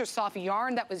know, ultra soft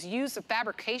yarn that was used, the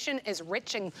fabrication is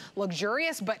rich and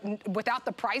luxurious, but without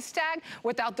the price tag,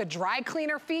 without the dry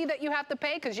cleaner fee that you have to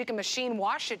pay, because you can machine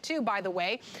wash it too, by the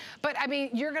way. But I mean,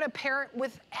 you're gonna pair it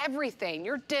with everything.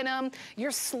 Your denim,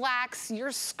 your slacks,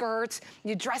 your skirts,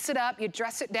 you dress it up, you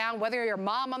dress it down, whether you're a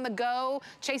mom on the go,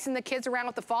 chasing the kids around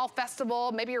at the fall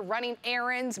festival, maybe you're running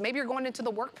errands, maybe you're going into the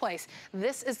workplace.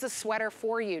 This is the sweater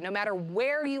for you, no matter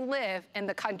where you live in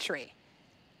the country.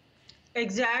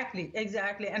 Exactly,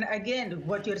 exactly. And again,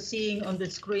 what you're seeing on the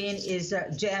screen is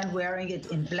Jan wearing it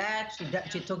in black.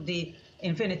 She took the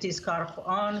infinity scarf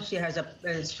on. She has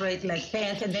a straight leg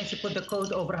pant, and then she put the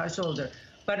coat over her shoulder.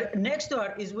 But next to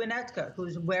her is Winnetka,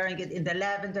 who's wearing it in the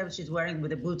lavender. She's wearing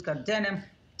with a bootcut denim,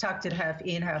 tucked it half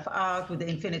in, half out with the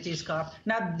infinity scarf.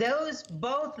 Now,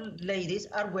 both ladies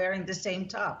are wearing the same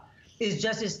top. It's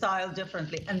just styled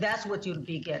differently, and that's what you'll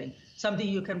be getting. Something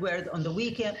you can wear it on the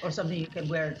weekend or something you can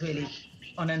wear it really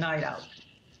on a night out.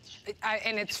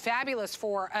 And it's fabulous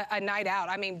for a night out.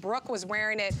 I mean, Brooke was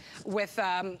wearing it with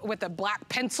a black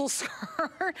pencil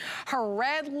skirt, her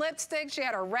red lipstick. She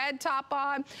had a red top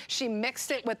on. She mixed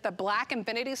it with the black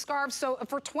infinity scarf. So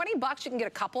for 20 bucks, you can get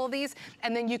a couple of these,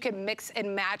 and then you can mix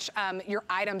and match your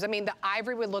items. I mean, the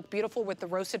ivory would look beautiful with the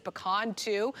roasted pecan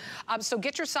too. So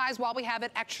get your size while we have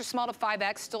it. Extra small to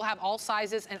 5X. Still have all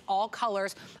sizes and all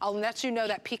colors. I'll let you know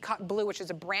that peacock blue, which is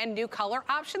a brand new color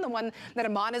option, the one that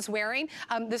Iman is wearing.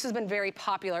 This has been very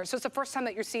popular. So it's the first time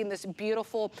that you're seeing this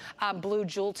beautiful blue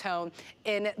jewel tone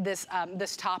in this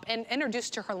this top and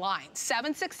introduced to her line.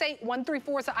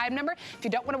 768-134 is the item number. If you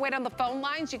don't want to wait on the phone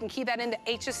lines, you can key that into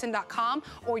hsn.com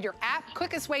or your app.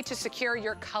 Quickest way to secure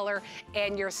your color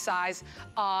and your size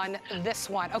on this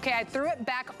one. Okay, I threw it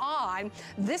back on.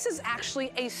 This is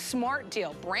actually a smart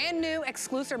deal. Brand new,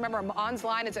 exclusive. Remember, Iman's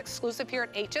line is exclusive here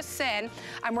at HSN.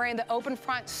 I'm wearing the open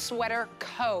front sweater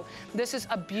coat. This is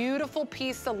a beautiful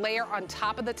piece to layer on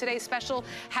top of the Today Special.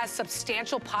 Has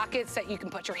substantial pockets that you can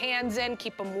put your hands in,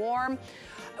 keep them warm.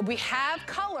 We have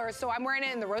colors, so I'm wearing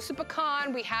it in the roasted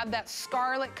pecan. We have that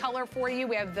scarlet color for you.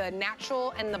 We have the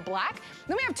natural and the black.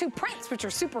 Then we have two prints, which are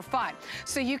super fun.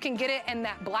 So you can get it in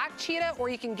that black cheetah, or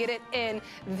you can get it in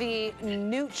the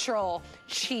neutral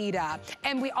cheetah.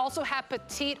 And we also have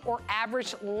petite or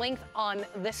average length on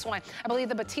this one. I believe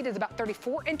the petite is about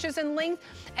 34 inches in length,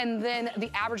 and then the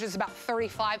average is about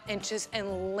 35 inches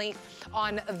in length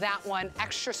on that one.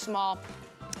 Extra small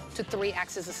to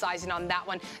 3X is the sizing on that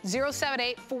one.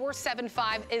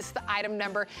 078-475 is the item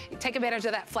number. Take advantage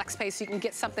of that flex space so you can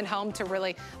get something home to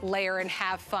really layer and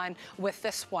have fun with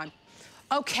this one.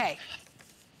 Okay.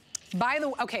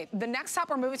 The next top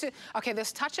we're moving to, okay,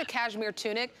 this touch of cashmere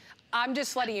tunic, I'm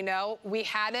just letting you know, we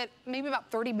had it maybe about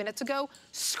 30 minutes ago,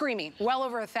 screaming, well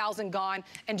over 1,000 gone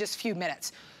in just a few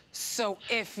minutes. So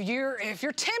if you're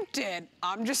tempted,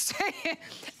 I'm just saying,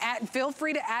 feel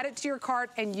free to add it to your cart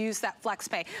and use that flex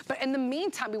pay. But in the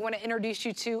meantime, we want to introduce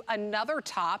you to another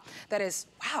top that is,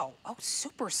 wow, oh,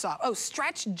 super soft. Oh,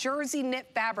 stretch jersey knit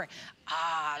fabric.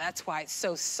 Ah, that's why it's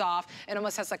so soft. It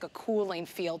almost has like a cooling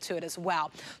feel to it as well.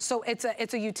 So it's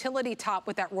a utility top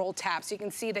with that roll tab. So you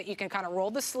can see that you can kind of roll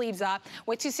the sleeves up.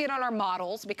 Wait till you see it on our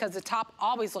models, because the top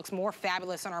always looks more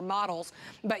fabulous on our models.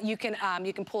 But you can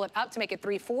pull it up to make it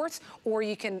 3/4, or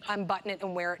you can unbutton it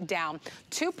and wear it down.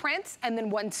 Two prints and then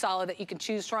one solid that you can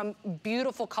choose from.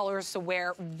 Beautiful colors to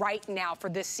wear right now for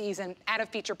this season at a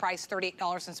feature price,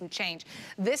 $38 and some change.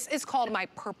 This is called my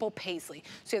purple paisley.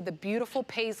 So you have the beautiful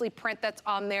paisley print that's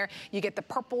on there. You get the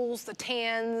purples, the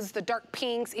tans, the dark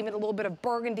pinks, even a little bit of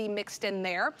burgundy mixed in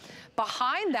there.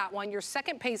 Behind that one, your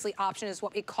second paisley option is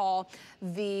what we call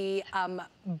the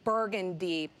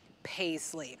burgundy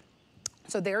paisley.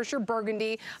 So there's your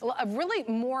burgundy, really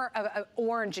more of an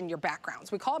orange in your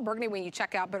backgrounds. We call it burgundy when you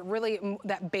check out, but really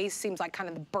that base seems like kind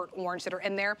of the burnt orange that are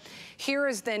in there. Here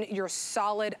is then your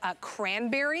solid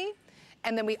cranberry.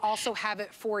 And then we also have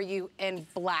it for you in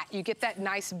black. You get that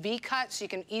nice V cut, so you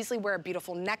can easily wear a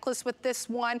beautiful necklace with this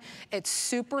one. It's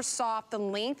super soft. The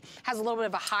length has a little bit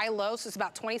of a high-low, so it's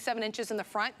about 27 inches in the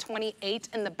front, 28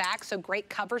 in the back, so great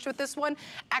coverage with this one.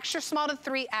 Extra small to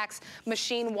 3X,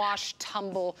 machine wash,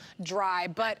 tumble, dry.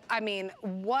 But, I mean,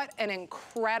 what an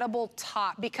incredible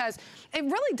top, because it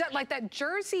really does, like that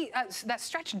jersey, that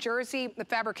stretch jersey, the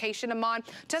fabrication, Iman,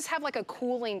 does have like a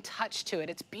cooling touch to it.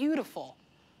 It's beautiful.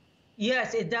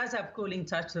 Yes, it does have cooling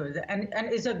touch to it. And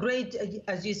it's a great,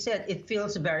 as you said, it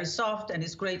feels very soft and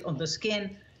it's great on the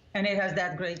skin, and it has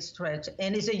that great stretch.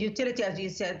 And it's a utility, as you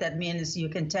said, that means you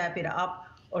can tap it up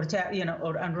or tap, you know,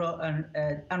 or unroll and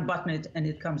unbutton it and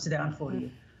it comes down for you.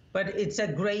 But it's a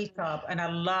great top, and I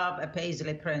love a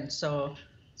paisley print. So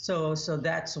So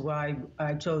that's why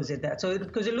I chose it that. So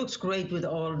because it looks great with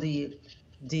all the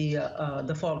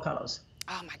fall colors.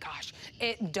 Oh my gosh,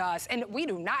 it does. And we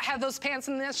do not have those pants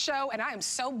in this show, and I am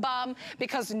so bummed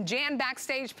because Jan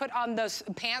backstage put on those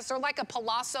pants. They're like a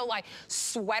Palazzo like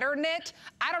sweater knit.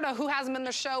 I don't know who has them in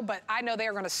the show, but I know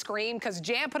they're gonna scream because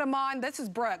Jan put them on. This is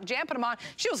Brooke. Jan put them on.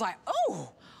 She was like,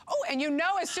 oh. Oh, and you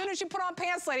know as soon as you put on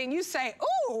pants, lady, and you say,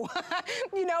 ooh,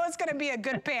 you know it's gonna be a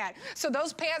good pant. So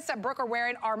those pants that Brooke are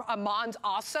wearing are Iman's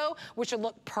also, which will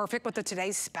look perfect with the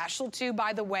Today's Special too,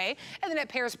 by the way. And then it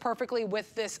pairs perfectly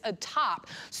with this top.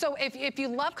 So if you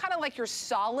love kind of like your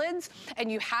solids and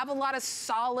you have a lot of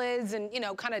solids and, you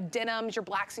know, kind of denims, your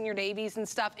blacks and your navies and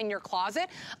stuff in your closet,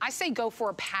 I say go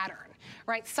for a pattern,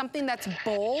 right? Something that's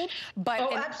bold,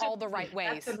 but in all the right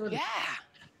ways. Absolutely. Yeah.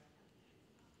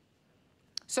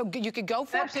 So you could go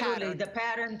for a pattern. Absolutely, the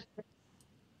pattern.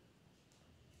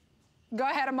 Go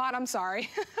ahead, Iman, I'm sorry.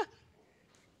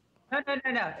 No.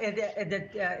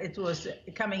 It was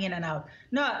coming in and out.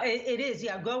 No, it is,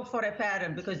 yeah, go for a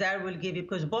pattern because that will give you,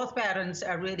 because both patterns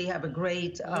really have a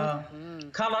great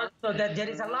color, so that there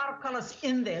is a lot of colors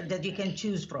in there that you can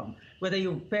choose from. Whether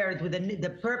you pair it with the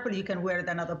purple, you can wear it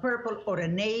another purple or a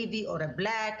navy or a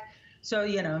black. So,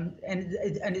 you know, and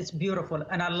it's beautiful.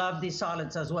 And I love these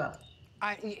solids as well.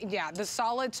 Yeah, the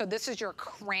solid, so this is your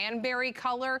cranberry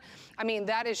color. I mean,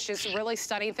 that is just really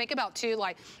stunning. Think about too,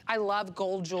 like, I love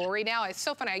gold jewelry now. It's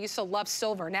so funny, I used to love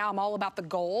silver. Now I'm all about the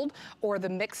gold or the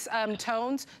mix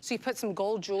tones. So you put some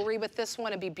gold jewelry with this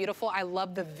one, it'd be beautiful. I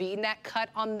love the V-neck cut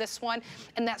on this one.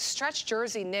 And that stretch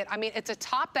jersey knit, I mean, it's a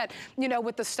top that, you know,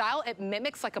 with the style, it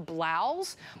mimics like a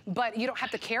blouse, but you don't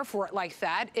have to care for it like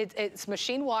that. It's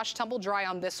machine wash, tumble dry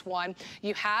on this one.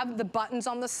 You have the buttons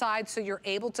on the side, so you're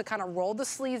able to kind of roll the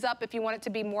sleeves up if you want it to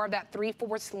be more of that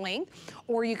 3/4 length,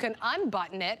 or you can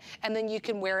unbutton it and then you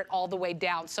can wear it all the way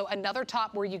down. So another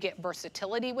top where you get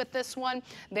versatility with this one.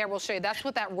 There, we'll show you. That's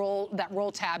what that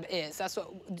roll tab is. That's what.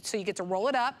 So you get to roll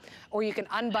it up, or you can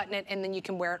unbutton it and then you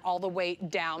can wear it all the way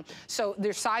down. So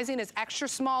their sizing is extra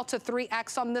small to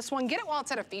 3X on this one. Get it while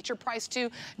it's at a feature price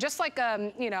too. Just like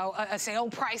you know, a sale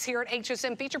price here at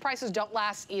HSN. Feature prices don't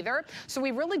last either. So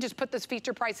we really just put this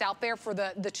feature price out there for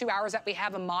the 2 hours that we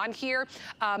have them on here.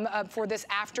 For this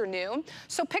afternoon.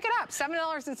 So pick it up,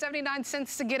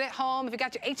 $7.79 to get it home. If you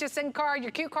got your HSN card,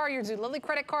 your Q card, your Zulily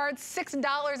credit card,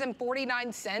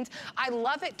 $6.49. I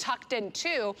love it tucked in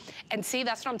too. And see,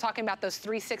 that's what I'm talking about, those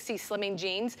 360 slimming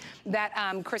jeans that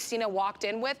Christina walked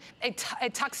in with. It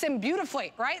tucks in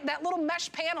beautifully, right? That little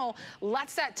mesh panel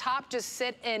lets that top just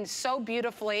sit in so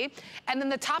beautifully. And then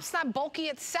the top's not bulky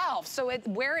itself. So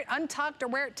wear it untucked or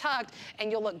wear it tucked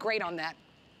and you'll look great on that.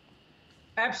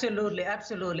 Absolutely,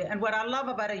 absolutely. And what I love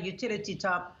about a utility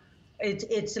top,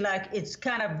 it's like, it's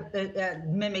kind of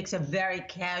mimics a very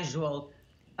casual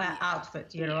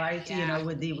outfit, you know, right? Yeah. You know,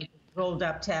 with the rolled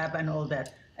up tab and all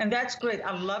that. And that's great.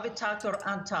 I love it tucked or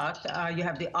untucked. You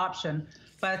have the option.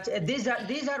 But these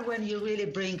are when you really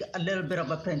bring a little bit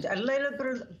of a print,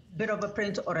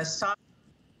 or a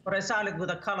solid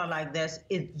with a color like this.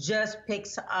 It just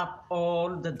picks up all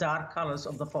the dark colors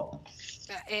of the fall.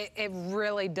 It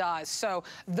really does. So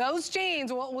those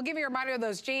jeans, we'll give you a reminder of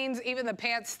those jeans. Even the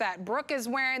pants that Brooke is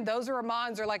wearing, those are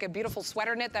Iman's. They're like a beautiful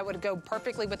sweater knit that would go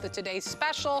perfectly with the Today's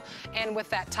Special and with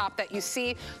that top that you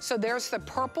see. So there's the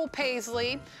purple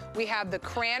paisley. We have the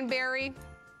cranberry.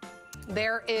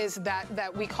 There is that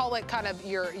we call it kind of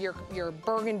your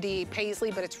burgundy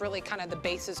paisley, but it's really kind of the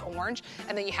base is orange,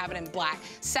 and then you have it in black.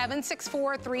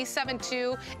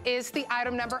 764372 is the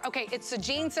item number. Okay, it's the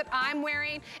jeans that I'm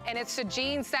wearing, and it's the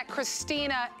jeans that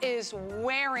Christina is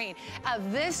wearing.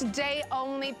 This day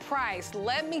only price,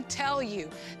 let me tell you,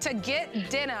 to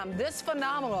get denim this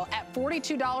phenomenal at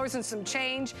 $42 and some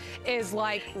change is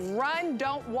like run,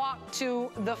 don't walk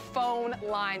to the phone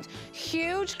lines.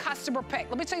 Huge customer pick.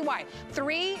 Let me tell you why.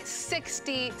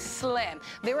 360 slim.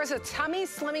 There is a tummy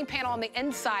slimming panel on the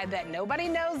inside that nobody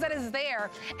knows that is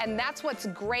there, and that's what's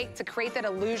great to create that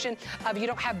illusion of you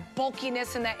don't have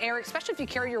bulkiness in that area, especially if you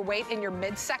carry your weight in your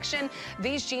midsection.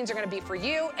 These jeans are gonna be for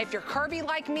you. If you're curvy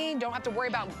like me, don't have to worry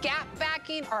about gap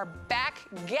backing or back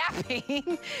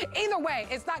gapping. Either way,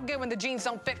 it's not good when the jeans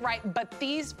don't fit right, but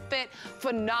these fit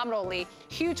phenomenally.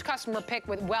 Huge customer pick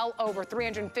with well over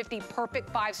 350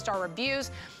 perfect 5-star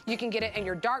reviews. You can get it in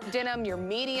your dark denim, your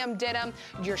medium denim,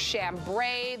 your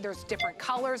chambray. There's different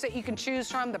colors that you can choose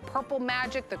from. The purple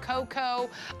magic, the cocoa,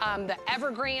 the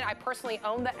evergreen. I personally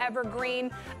own the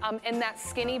evergreen in that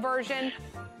skinny version.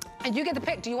 And you get to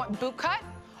pick, do you want boot cut?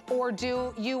 or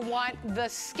do you want the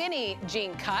skinny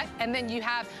jean cut? And then you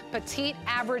have petite,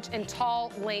 average, and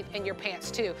tall length in your pants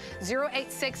too.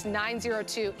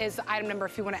 086902 is the item number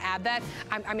if you want to add that.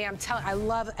 I mean, I'm telling, I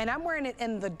love, and I'm wearing it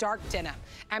in the dark denim.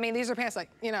 I mean, these are pants like,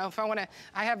 you know, if I want to,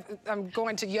 I'm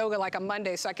going to yoga like a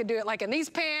Monday, so I could do it like in these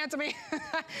pants. I mean,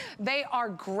 they are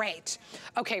great.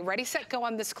 Okay, ready, set, go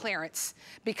on this clearance,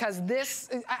 because this,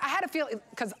 I had a feeling,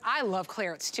 because I love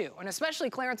clearance too, and especially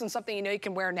clearance on something you know you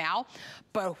can wear now,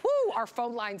 but whoo, our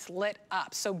phone line's lit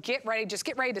up. So get ready, just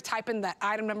get ready to type in that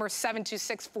item number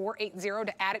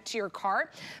 726480 to add it to your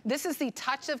cart. This is the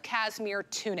Touch of Cashmere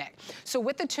tunic. So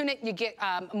with the tunic, you get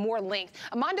more length.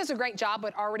 Iman does a great job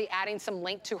with already adding some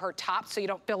length to her top, so you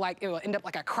don't feel like it will end up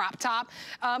like a crop top.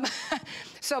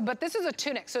 But this is a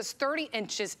tunic, so it's 30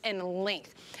 inches in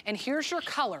length. And here's your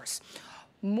colors.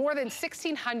 More than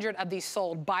 1,600 of these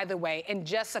sold, by the way, in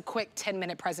just a quick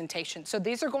 10-minute presentation. So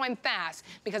these are going fast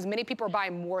because many people are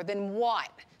buying more than one.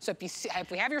 So if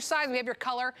we have your size, we have your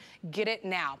color, get it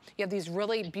now. You have these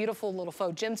really beautiful little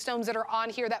faux gemstones that are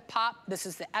on here that pop. This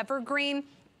is the evergreen.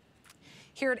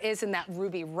 Here it is in that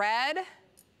ruby red,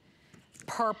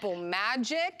 purple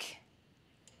magic,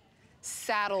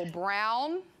 saddle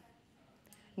brown,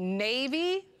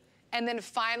 navy, and then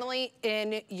finally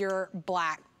in your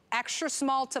black. Extra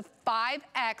small to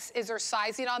 5X is our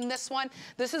sizing on this one.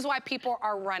 This is why people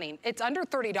are running. It's under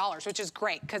 $30, which is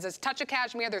great because it's Touch of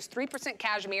Cashmere. There's 3%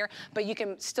 cashmere, but you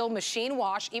can still machine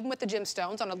wash, even with the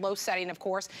gemstones on a low setting, of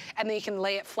course, and then you can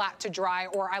lay it flat to dry,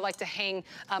 or I like to hang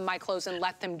my clothes and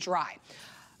let them dry.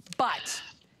 But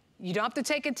you don't have to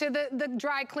take it to the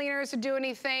dry cleaners to do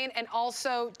anything, and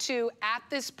also at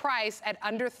this price at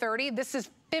under 30, this is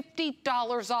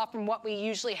 $50 off from what we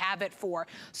usually have it for.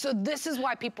 So this is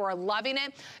why people are loving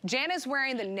it. Jan is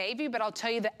wearing the navy, but I'll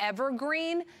tell you the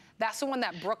evergreen, that's the one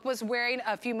that Brooke was wearing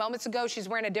a few moments ago. She's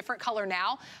wearing a different color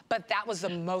now, but that was the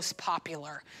most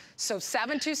popular. So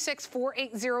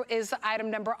 726480 is the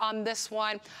item number on this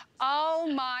one.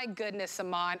 Oh my goodness,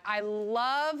 Iman. I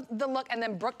love the look. And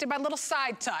then Brooke did my little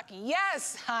side tuck.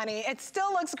 Yes, honey, it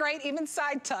still looks great, even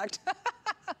side tucked.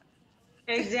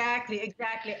 Exactly,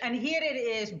 exactly. And here it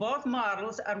is, both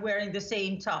models are wearing the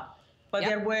same top, but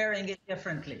they're wearing it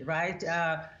differently, right?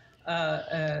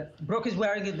 Brooke is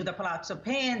wearing it with a palazzo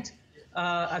pant.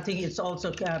 I think it's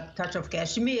also a touch of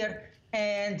cashmere.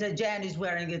 And Jan is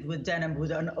wearing it with denim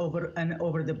with an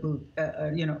over the boot,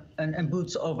 you know, and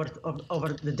boots over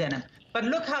the denim. But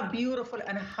look how beautiful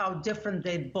and how different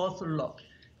they both look,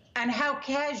 and how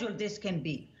casual this can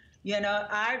be. You know,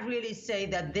 I really say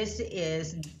that this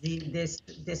is this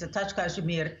Touch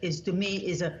Cashmere is, to me,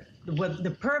 is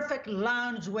the perfect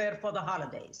loungewear for the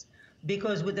holidays,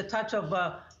 because with the touch of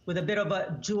with a bit of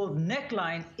a jeweled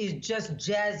neckline, it just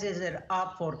jazzes it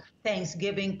up for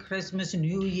Thanksgiving, Christmas,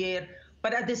 New Year.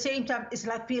 But at the same time, it's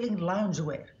like feeling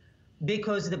loungewear,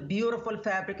 because the beautiful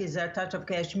fabric is a touch of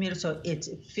cashmere, so it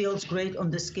feels great on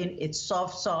the skin. It's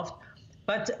soft.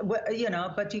 But you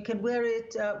know, but you can wear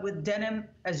it with denim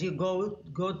as you go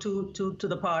to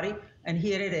the party, and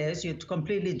here it is. You're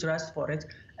completely dressed for it.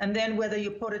 And then whether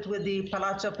you put it with the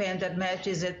palazzo pant that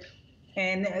matches it,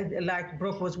 and like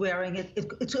Brooke was wearing it,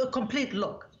 it's a complete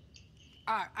look.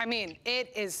 I mean,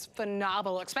 it is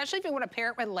phenomenal, especially if you want to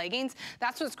pair it with leggings.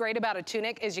 That's what's great about a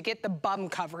tunic, is you get the bum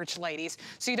coverage, ladies.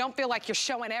 So you don't feel like you're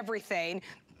showing everything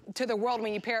to the world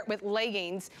when you pair it with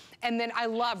leggings. And then I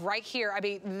love right here, I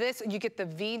mean, this, you get the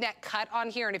V-neck cut on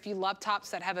here, and if you love tops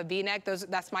that have a V-neck,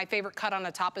 that's my favorite cut on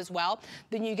the top as well.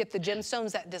 Then you get the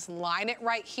gemstones that just line it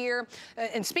right here.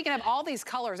 And speaking of all these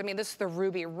colors, I mean, this is the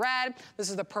ruby red, this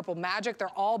is the purple magic. They're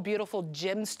all beautiful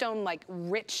gemstone, like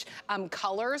rich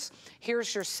colors.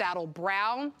 Here's your saddle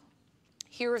brown.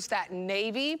 Here's that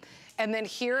navy. And then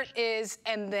here it is,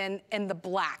 and then in the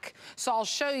black. So I'll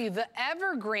show you the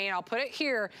evergreen. I'll put it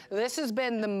here. This has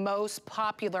been the most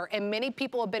popular, and many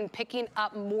people have been picking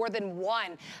up more than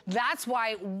one. That's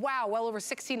why, wow, well over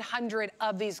 1,600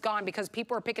 of these gone, because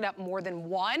people are picking up more than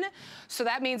one. So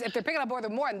that means if they're picking up more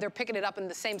than one, they're picking it up in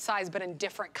the same size, but in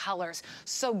different colors.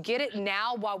 So get it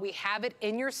now while we have it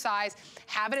in your size.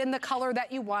 Have it in the color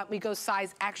that you want. We go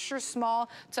size extra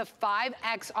small to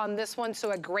 5X on this one,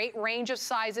 so a great range of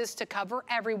sizes to cover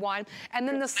everyone. And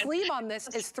then the sleeve on this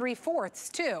is 3/4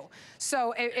 too.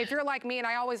 So if you're like me, and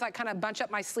I always like kind of bunch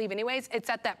up my sleeve anyways, it's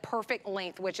at that perfect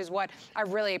length, which is what I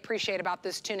really appreciate about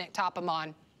this tunic top I'm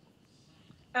on.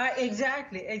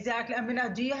 Exactly. I mean,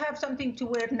 do you have something to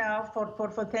wear now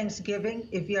for Thanksgiving?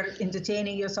 If you're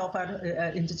entertaining yourself,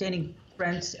 entertaining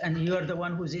friends, and you're the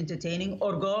one who's entertaining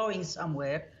or going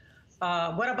somewhere,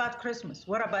 what about Christmas?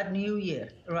 What about New Year,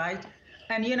 right?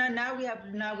 And you know,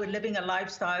 now we're living a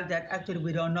lifestyle that actually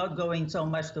we are not going so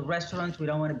much to restaurants. We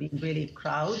don't want to be in really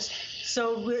crowds.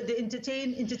 So the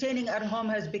entertaining at home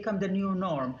has become the new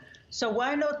norm. So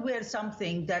why not wear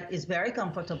something that is very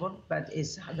comfortable, but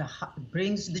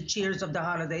brings the cheers of the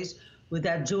holidays with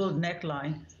that jeweled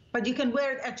neckline? But you can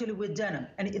wear it actually with denim,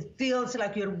 and it feels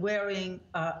like you're wearing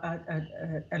a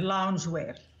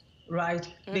loungewear, right?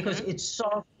 Because it's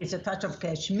soft, it's a touch of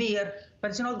cashmere,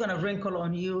 but it's not going to wrinkle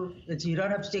on you. You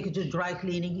don't have to take it to dry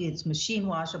cleaning. It's machine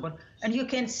washable, and you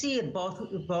can see it both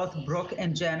Brooke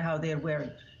and Jen how they're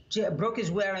wearing. Brooke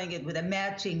is wearing it with a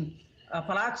matching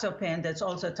palazzo pant that's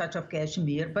also a touch of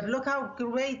cashmere, but look how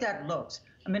great that looks.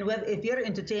 I mean, if you're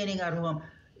entertaining at home,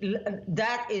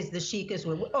 that is the chicest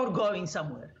way, or going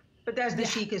somewhere, but that's the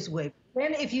chicest way.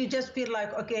 Then if you just feel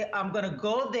like, okay, I'm going to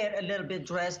go there a little bit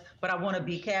dressed, but I want to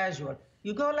be casual,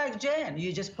 you go like Jen.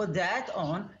 You just put that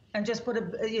on and just put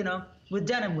with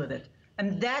denim with it.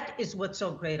 And that is what's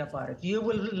so great about it. You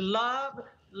will love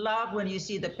when you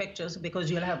see the pictures, because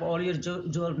you'll have all your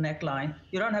jeweled neckline.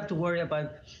 You don't have to worry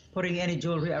about putting any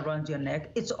jewelry around your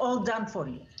neck. It's all done for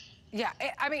you. Yeah,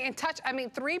 I mean,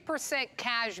 3%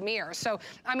 cashmere. So,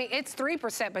 I mean, it's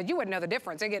 3%, but you wouldn't know the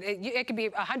difference. It could be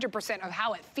 100% of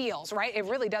how it feels, right? It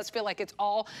really does feel like it's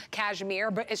all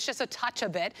cashmere, but it's just a touch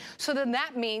of it. So then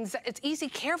that means that it's easy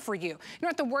care for you. You don't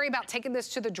have to worry about taking this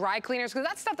to the dry cleaners, because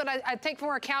that's stuff that I take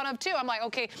more account of too. I'm like,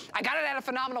 okay, I got it at a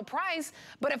phenomenal price,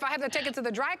 but if I have to take it to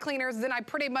the dry cleaners, then I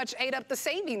pretty much ate up the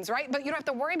savings, right? But you don't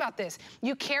have to worry about this.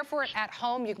 You care for it at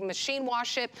home. You can machine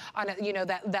wash it on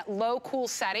that low, cool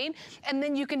setting. And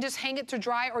then you can just hang it to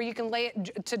dry, or you can lay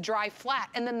it to dry flat,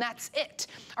 and then that's it.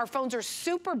 Our phones are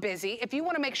super busy. If you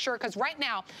want to make sure, because right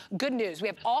now, good news, we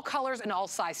have all colors and all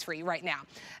size free right now.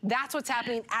 That's what's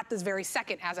happening at this very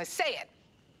second as I say it.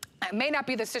 It may not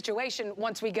be the situation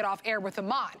once we get off air with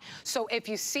Iman. So if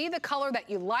you see the color that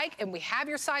you like and we have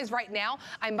your size right now,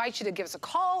 I invite you to give us a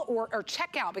call or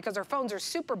check out, because our phones are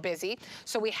super busy.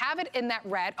 So we have it in that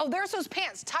red. Oh, there's those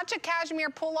pants. Touch of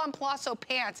cashmere pull-on palazzo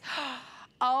pants.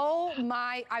 Oh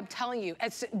my, I'm telling you,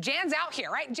 Jan's out here,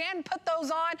 right? Jan put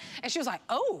those on and she was like,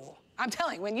 oh. I'm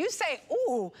telling you, when you say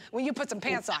ooh, when you put some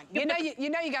pants on, you know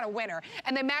you got a winner.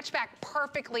 And they match back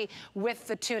perfectly with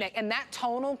the tunic. And that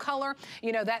tonal color,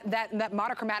 that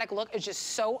monochromatic look is just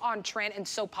so on trend and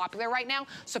so popular right now.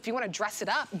 So if you want to dress it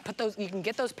up, you can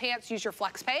get those pants, use your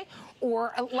flex pay,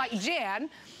 or like Jan,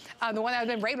 the one that I've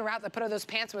been raving around that put on those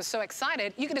pants and was so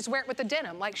excited, you can just wear it with the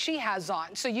denim like she has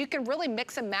on. So you can really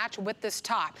mix and match with this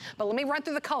top. But let me run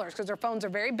through the colors, because our phones are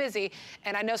very busy.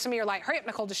 And I know some of you are like, hurry up,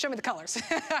 Nicole, just show me the colors.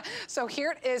 So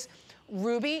here it is,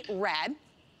 ruby red.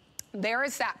 There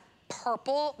is that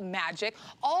purple magic,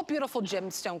 all beautiful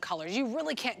gemstone colors. You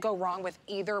really can't go wrong with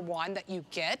either one that you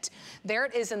get. There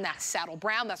it is in that saddle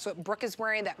brown. That's what Brooke is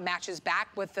wearing, that matches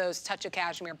back with those touch of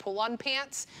cashmere pull-on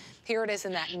pants. Here it is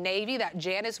in that navy that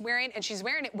Jan is wearing, and she's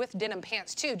wearing it with denim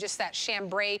pants too, just that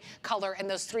chambray color and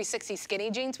those 360 skinny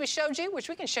jeans we showed you, which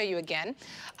we can show you again.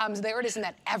 So there it is in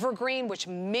that evergreen, which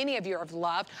many of you have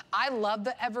loved. I love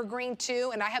the evergreen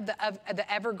too, and I have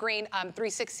the evergreen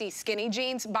 360 skinny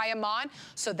jeans by Iman,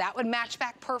 so that would match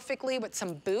back perfectly with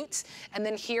some boots. And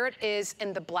then here it is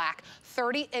in the black,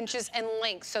 30 inches in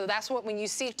length. So that's what, when you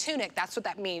see tunic, that's what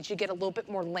that means. You get a little bit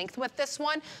more length with this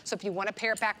one. So if you want to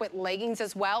pair it back with leggings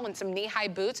as well and some knee-high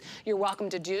boots, you're welcome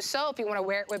to do so. If you want to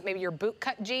wear it with maybe your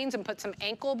boot-cut jeans and put some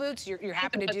ankle boots, you're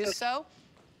happy to do so.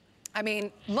 I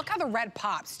mean, look how the red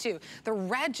pops too. The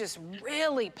red just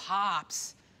really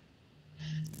pops.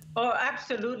 Oh,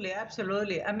 absolutely,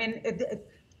 absolutely. I mean,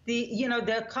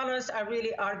 the colors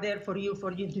are there for you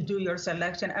to do your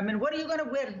selection. I mean, what are you going to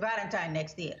wear Valentine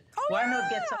next year? Oh, why not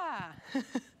get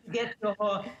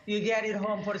some? You get it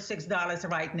home for $6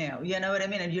 right now. You know what I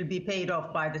mean? And you'll be paid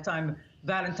off by the time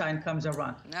Valentine comes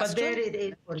around. That's but there it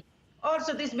is for you.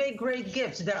 Also, these make great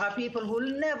gifts. There are people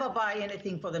who never buy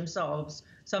anything for themselves,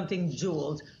 something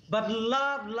jeweled, but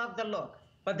love the look.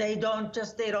 But they don't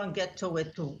get to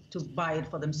it to buy it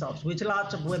for themselves, which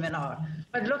lots of women are.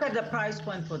 But look at the price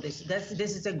point for this.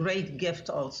 This is a great gift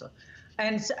also.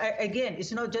 And again,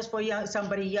 it's not just for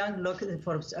somebody young. Look,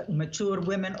 for mature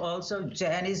women also.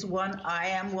 Jan is one, I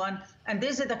am one. And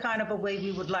this is the kind of a way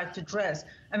we would like to dress.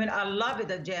 I mean, I love it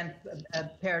that Jan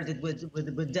paired it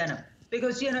with denim.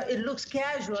 Because, it looks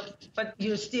casual, but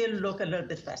you still look a little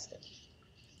bit festive.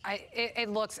 It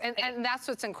looks, and that's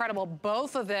what's incredible.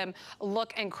 Both of them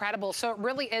look incredible. So it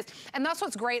really is. And that's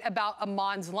what's great about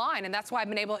Iman's line. And that's why I've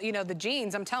been able, you know, the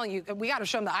jeans, I'm telling you, we got to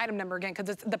show them the item number again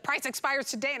because the price expires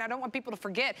today and I don't want people to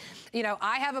forget. You know,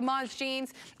 I have Iman's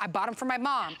jeans. I bought them for my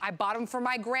mom. I bought them for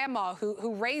my grandma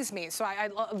who raised me. So I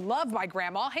love my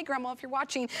grandma. Hey, grandma, if you're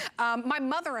watching. My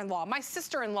mother-in-law, my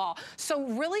sister-in-law. So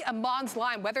really Iman's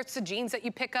line, whether it's the jeans that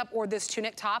you pick up or this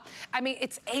tunic top, I mean,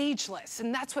 it's ageless.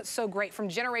 And that's what's so great from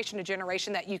generation to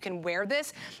generation that you can wear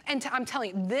this. And I'm telling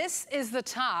you, this is the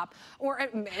top, or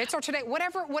it's or today,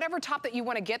 whatever top that you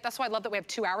want to get. That's why I love that we have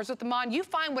 2 hours with them on. You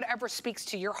find whatever speaks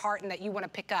to your heart and that you want to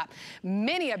pick up.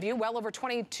 Many of you, well over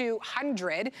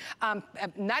 2,200,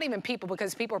 not even people,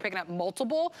 because people are picking up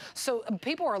multiple. So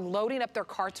people are loading up their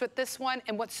carts with this one.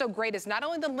 And what's so great is not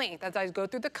only the length, as I go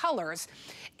through the colors,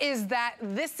 is that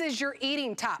this is your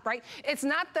eating top, right? It's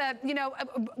not that, you know,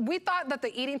 we thought that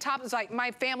the eating top is like,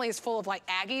 my family is full of like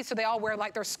Aggies, so they all wear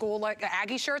like their school like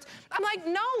Aggie shirts. I'm like,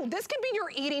 no, this can be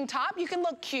your eating top. You can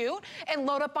look cute and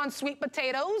load up on sweet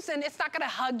potatoes, and it's not gonna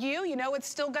hug you. You know, it's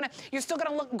still gonna, you're still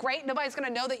gonna look great. Nobody's gonna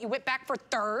know that you went back for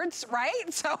thirds, right?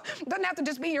 So it doesn't have to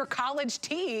just be your college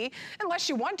tee unless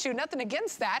you want to. Nothing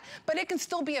against that, but it can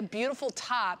still be a beautiful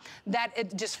top that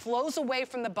it just flows away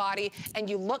from the body, and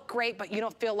you look great, but you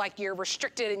don't feel like you're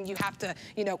restricted and you have to,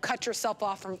 you know, cut yourself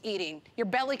off from eating. Your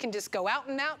belly can just go out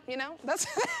and out. You know, that's.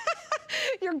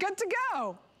 You're good to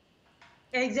go.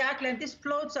 Exactly, and this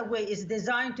floats away, is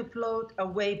designed to float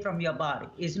away from your body.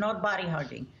 It's not body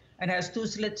hugging, and has 2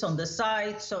 slits on the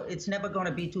side, so it's never going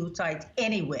to be too tight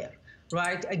anywhere,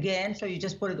 right? Again, so you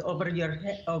just put it over your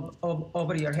head,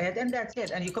 over your head, and that's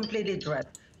it, and you completely dress.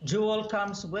 Jewel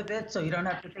comes with it, so you don't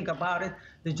have to think about it.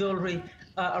 The jewelry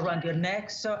around your neck,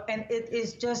 so, and it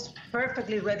is just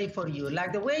perfectly ready for you.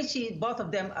 Like the way both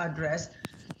of them are dressed.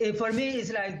 For me,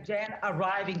 it's like Jen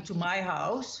arriving to my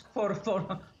house for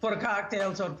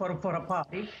cocktails or for a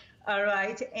party, all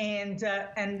right? And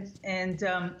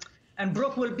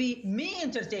Brooke will be me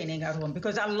entertaining at home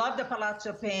because I love the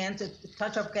palazzo pants. A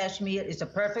touch of cashmere is a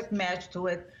perfect match to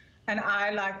it, and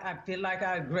I feel like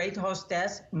a great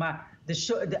hostess.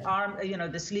 The arm, you know,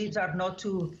 the sleeves are not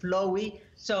too flowy,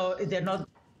 so they're not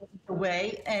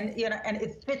away, and you know, and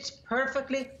it fits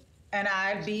perfectly. And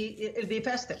it'll be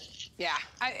festive. Yeah,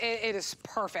 it is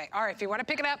perfect. All right, if you want to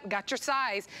pick it up, got your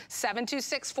size.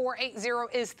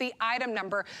 726480 is the item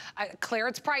number.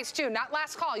 Clearance price too, not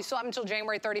last call. You still have until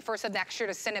January 31st of next year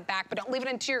to send it back, but don't leave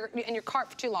it in your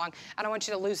cart for too long. I don't want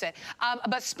you to lose it.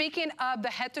 But speaking of the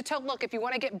head-to-toe look, if you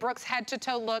want to get Brooke's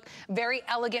head-to-toe look, very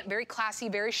elegant, very classy,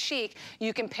 very chic,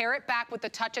 you can pair it back with the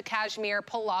touch of cashmere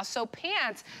palazzo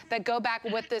pants that go back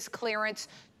with this clearance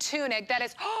tunic. That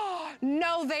is, oh,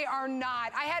 no, they are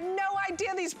not. I had no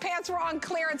idea these pants were on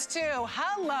clearance too.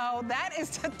 Hello, that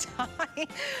is the time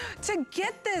to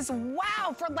get this.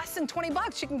 Wow, for less than 20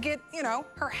 bucks, you can get, you know,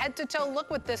 her head to toe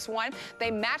look with this one. They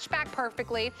match back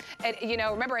perfectly. And, you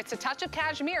know, remember, it's a touch of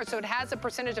cashmere, so it has a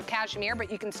percentage of cashmere,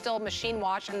 but you can still machine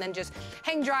wash and then just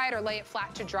hang dry it or lay it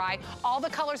flat to dry. All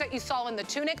the colors that you saw in the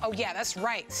tunic, oh yeah, that's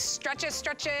right. Stretch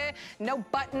it, no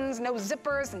buttons, no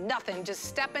zippers, nothing. Just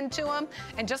step into them,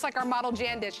 and just like our model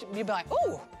Jan did, you'd be like,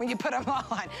 ooh, when you put them on.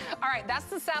 All right, that's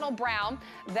the saddle brown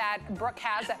that Brooke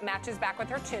has that matches back with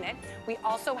her tunic. We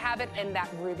also have it in that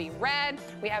ruby red.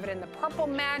 We have it in the purple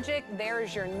magic.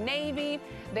 There's your navy.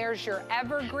 There's your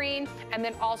evergreen. And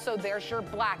then also there's your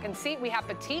black. And see, we have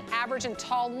petite, average, and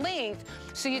tall length,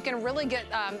 so you can really get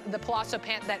the palazzo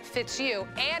pant that fits you.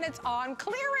 And it's on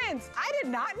clearance. I did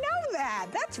not know that.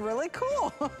 That's really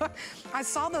cool. I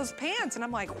saw those pants and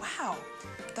I'm like, wow.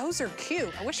 Those are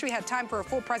cute. I wish we had time for a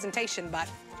full presentation, but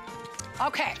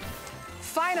okay.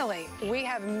 Finally, we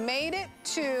have made it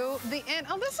to the end.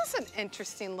 Oh, this is an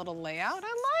interesting little layout.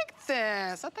 I like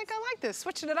this. I think I like this.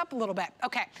 Switching it up a little bit.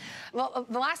 Okay. Well,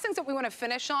 the last things that we want to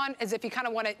finish on is if you kind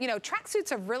of want to, you know, tracksuits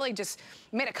have really just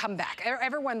made a comeback.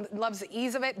 Everyone loves the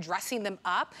ease of it, dressing them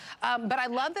up. But I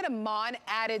love that Iman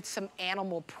added some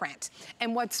animal print.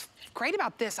 And what's great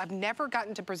about this, I've never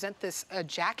gotten to present this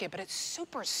jacket, but it's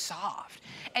super soft.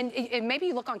 And maybe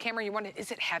you look on camera and you wonder,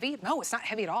 is it heavy? No, it's not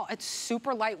heavy at all. It's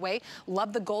super lightweight.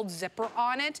 Love the gold zipper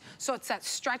on it. So it's that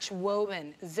stretch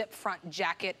woven zip front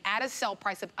jacket at a sale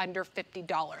price of under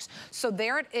 $50. So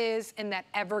there it is in that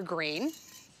evergreen.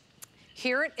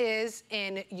 Here it is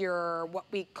in your, what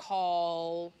we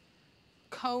call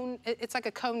cone, it's like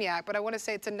a cognac, but I want to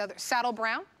say it's another saddle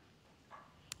brown.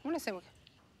 I want to say,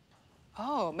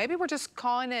 oh, maybe we're just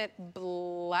calling it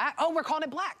black. Oh, we're calling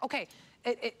it black. Okay,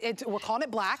 we're calling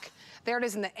it black. There it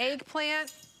is in the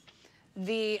eggplant,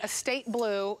 the estate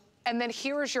blue, And then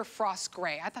here is your frost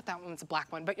gray. I thought that one was a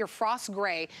black one, but your frost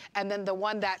gray, and then the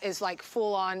one that is like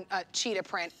full on cheetah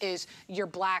print is your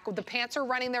black. The pants are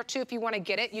running there too if you want to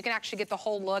get it. You can actually get the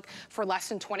whole look for less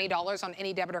than $20 on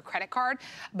any debit or credit card.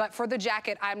 But for the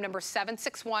jacket, item number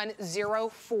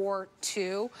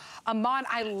 761042. Iman,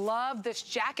 I love this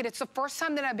jacket. It's the first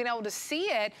time that I've been able to see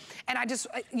it, and I just,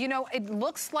 you know, it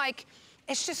looks like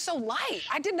it's just so light.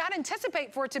 I did not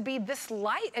anticipate for it to be this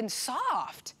light and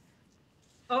soft.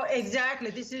 Oh, exactly.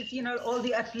 This is, you know, all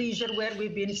the athleisure wear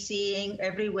we've been seeing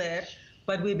everywhere,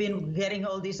 but we've been getting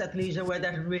all these athleisure wear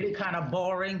that are really kind of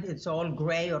boring. It's all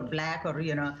gray or black or,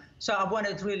 you know. So I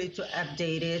wanted really to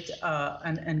update it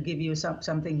and give you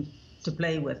something to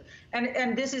play with.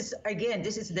 And this is, again,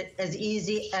 this is as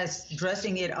easy as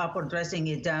dressing it up or dressing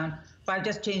it down by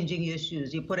just changing your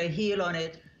shoes. You put a heel on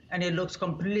it and it looks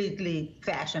completely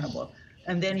fashionable.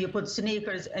 And then you put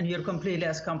sneakers and you're completely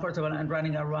as comfortable and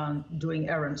running around doing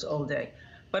errands all day.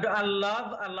 But I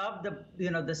love the,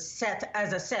 you know, the set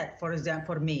as a set, for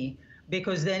example, for me,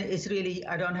 because then it's really,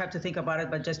 I don't have to think about it,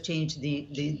 but just change the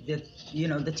you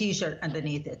know, the t-shirt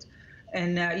underneath it.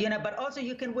 And, you know, but also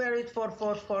you can wear it for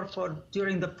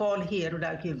during the fall here,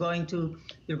 like you're going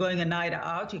a night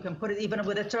out, you can put it even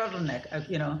with a turtleneck,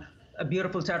 you know, a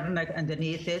beautiful turtleneck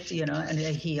underneath it, you know, and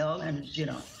a heel and, you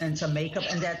know, and some makeup,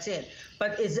 and that's it.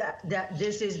 But is that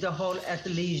this is the whole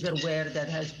athleisure wear that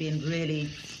has been really,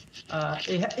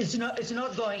 it's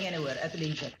not going anywhere,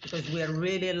 athleisure, because we're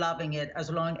really loving it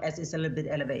as long as it's a little bit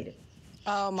elevated.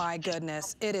 Oh my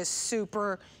goodness, it is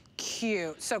super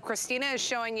cute. So Christina is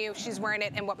showing you, she's wearing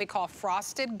it in what we call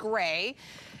frosted gray.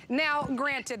 Now,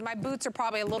 granted, my boots are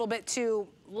probably a little bit too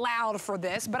loud for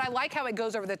this, but I like how it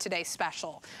goes over the Today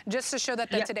Special, just to show that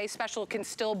the Today Special can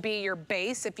still be your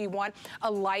base. If you want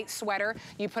a light sweater,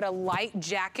 you put a light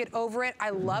jacket over it.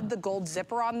 I love the gold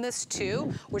zipper on this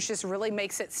too, which just really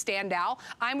makes it stand out.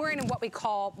 I'm wearing what we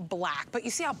call black, but you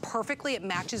see how perfectly it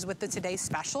matches with the Today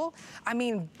Special? I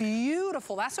mean,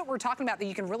 beautiful. That's what we're talking about, that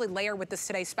you can really layer with this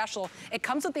Today Special. It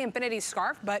comes with the infinity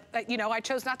scarf, but you know, I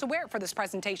chose not to wear it for this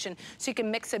presentation, so you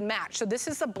can mix and match. So this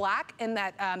is the black in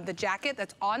that the jacket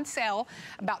that's on sale,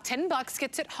 about 10 bucks,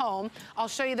 gets it home. I'll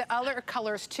show you the other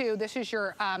colors too. This is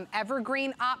your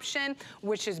evergreen option,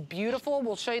 which is beautiful.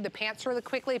 We'll show you the pants really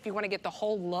quickly if you want to get the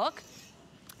whole look.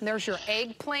 There's your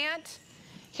eggplant.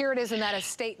 Here it is in that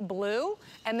estate blue.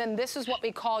 And then this is what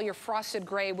we call your frosted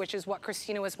gray, which is what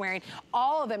Christina was wearing.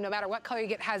 All of them, no matter what color you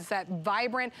get, has that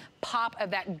vibrant pop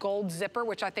of that gold zipper,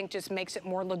 which I think just makes it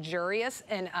more luxurious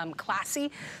and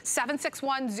classy.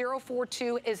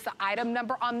 761042 is the item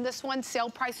number on this one. Sale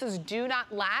prices do not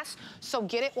last, so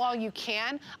get it while you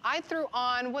can. I threw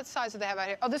on, what size do they have out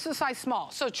here? Oh, this is a size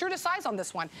small. So true to size on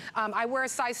this one. I wear a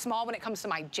size small when it comes to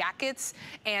my jackets,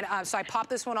 and so I pop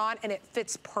this one on and it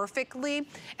fits perfectly.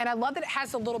 And I love that it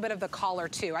has a little bit of the collar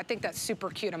too. I think that's super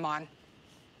cute, Iman.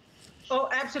 Oh,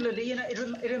 absolutely. You know,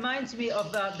 it reminds me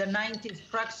of the 90s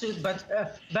tracksuit, but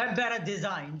better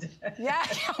designed. Yeah,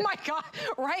 oh my God,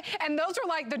 right? And those are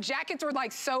like, the jackets were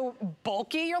like so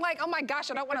bulky. You're like, oh my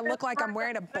gosh, I don't want to look like I'm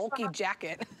wearing a bulky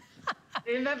jacket.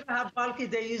 Remember how bulky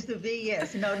they used to be?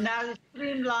 Yes. You know, now it's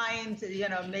streamlined, you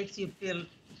know, makes you feel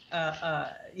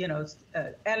you know,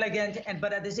 elegant,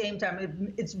 but at the same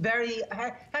time, it's very,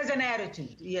 has an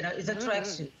attitude, you know, it's a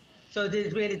tracksuit. So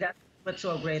there's really, that's what's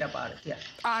so great about it, yeah.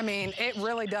 I mean, it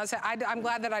really does. I'm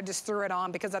glad that I just threw it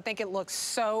on because I think it looks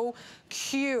so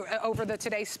cute over the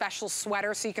Today Special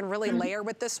sweater, so you can really layer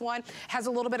with this one. Has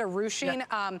a little bit of ruching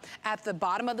at the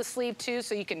bottom of the sleeve too,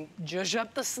 so you can zhuzh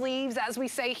up the sleeves, as we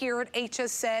say here at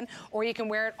HSN, or you can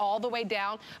wear it all the way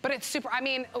down. But it's super, I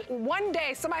mean, one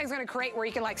day somebody's gonna create where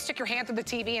you can like stick your hand through the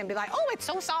TV and be like, oh, it's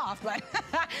so soft, but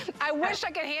I wish I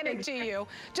could hand it to you.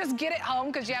 Just get it home,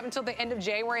 because you have until the end of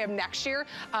January of next year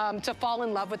to fall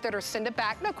in love with it or send it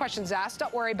back. No questions asked,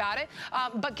 don't worry about it.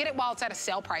 But get it while it's at a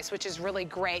sale price, which is really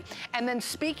great. And then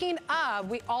speaking of,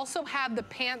 we also have the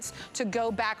pants to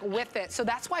go back with it. So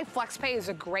that's why FlexPay is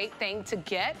a great thing to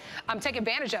get. Take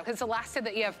advantage of, because it's the last day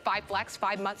that you have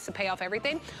 5 months to pay off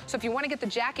everything. So if you want to get the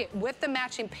jacket with the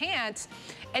matching pants,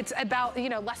 it's about, you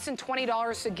know, less than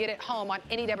 $20 to get it home on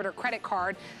any debit or credit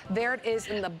card. There it is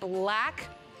in the black.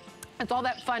 It's all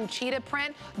that fun cheetah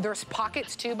print. There's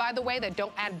pockets too, by the way, that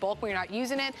don't add bulk when you're not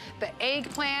using it. The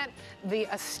eggplant, the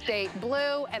estate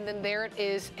blue, and then there it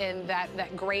is in that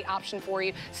great option for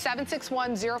you.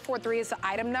 761043 is the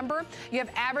item number. You have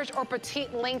average or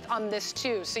petite length on this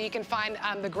too, so you can find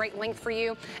the great length for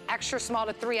you. Extra small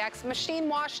to 3X. Machine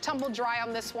wash, tumble dry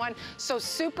on this one. So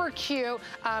super cute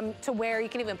to wear. You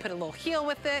can even put a little heel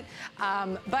with it.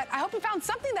 But I hope you found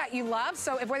something that you love.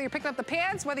 So whether you're picking up the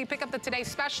pants, whether you pick up the Today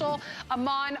Special,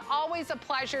 Iman, always a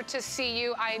pleasure to see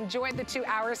you. I enjoyed the 2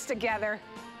 hours together.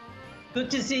 Good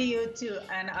to see you too,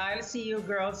 and I'll see you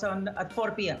girls at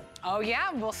 4 p.m. Oh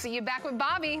yeah, we'll see you back with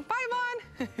Bobby. Bye,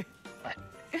 Iman.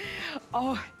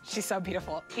 Oh, she's so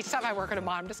beautiful. Each time I work with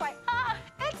Iman, I'm just like, ah,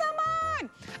 it's Iman.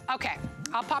 Okay,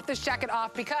 I'll pop this jacket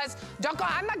off because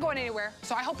I'm not going anywhere,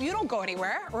 so I hope you don't go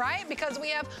anywhere, right? Because we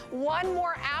have 1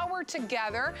 more hour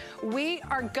together. We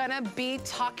are gonna be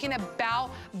talking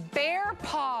about bear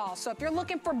paw. So if you're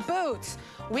looking for boots,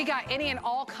 we got any and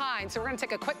all kinds. So we're gonna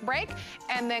take a quick break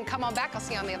and then come on back. I'll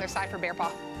see you on the other side for bear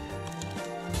paw.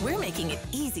 We're making it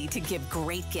easy to give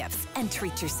great gifts and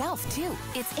treat yourself too.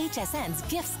 It's HSN's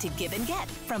Gifts to Give and Get.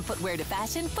 From footwear to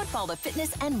fashion, football to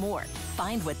fitness, and more.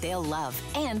 Find what they'll love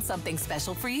and something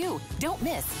special for you. Don't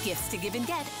miss Gifts to Give and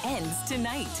Get ends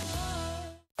tonight.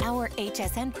 Our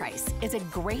HSN price is a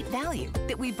great value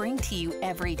that we bring to you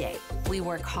every day. We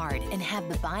work hard and have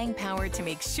the buying power to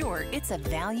make sure it's a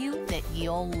value that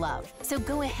you'll love. So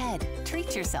go ahead,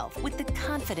 treat yourself with the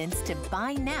confidence to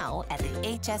buy now at the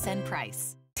HSN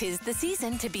price. 'Tis the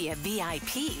season to be a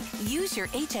VIP. Use your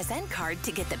HSN card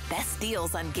to get the best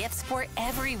deals on gifts for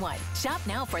everyone. Shop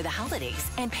now for the holidays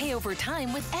and pay over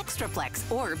time with Extra Flex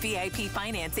or VIP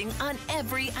financing on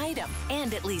every item.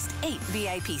 And at least 8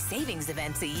 VIP savings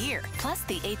events a year. Plus,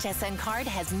 the HSN card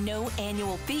has no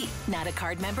annual fee. Not a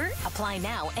card member? Apply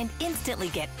now and instantly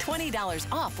get $20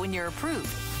 off when you're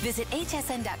approved. Visit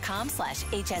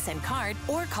hsn.com/HSN card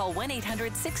or call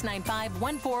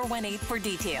 1-800-695-1418 for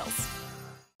details.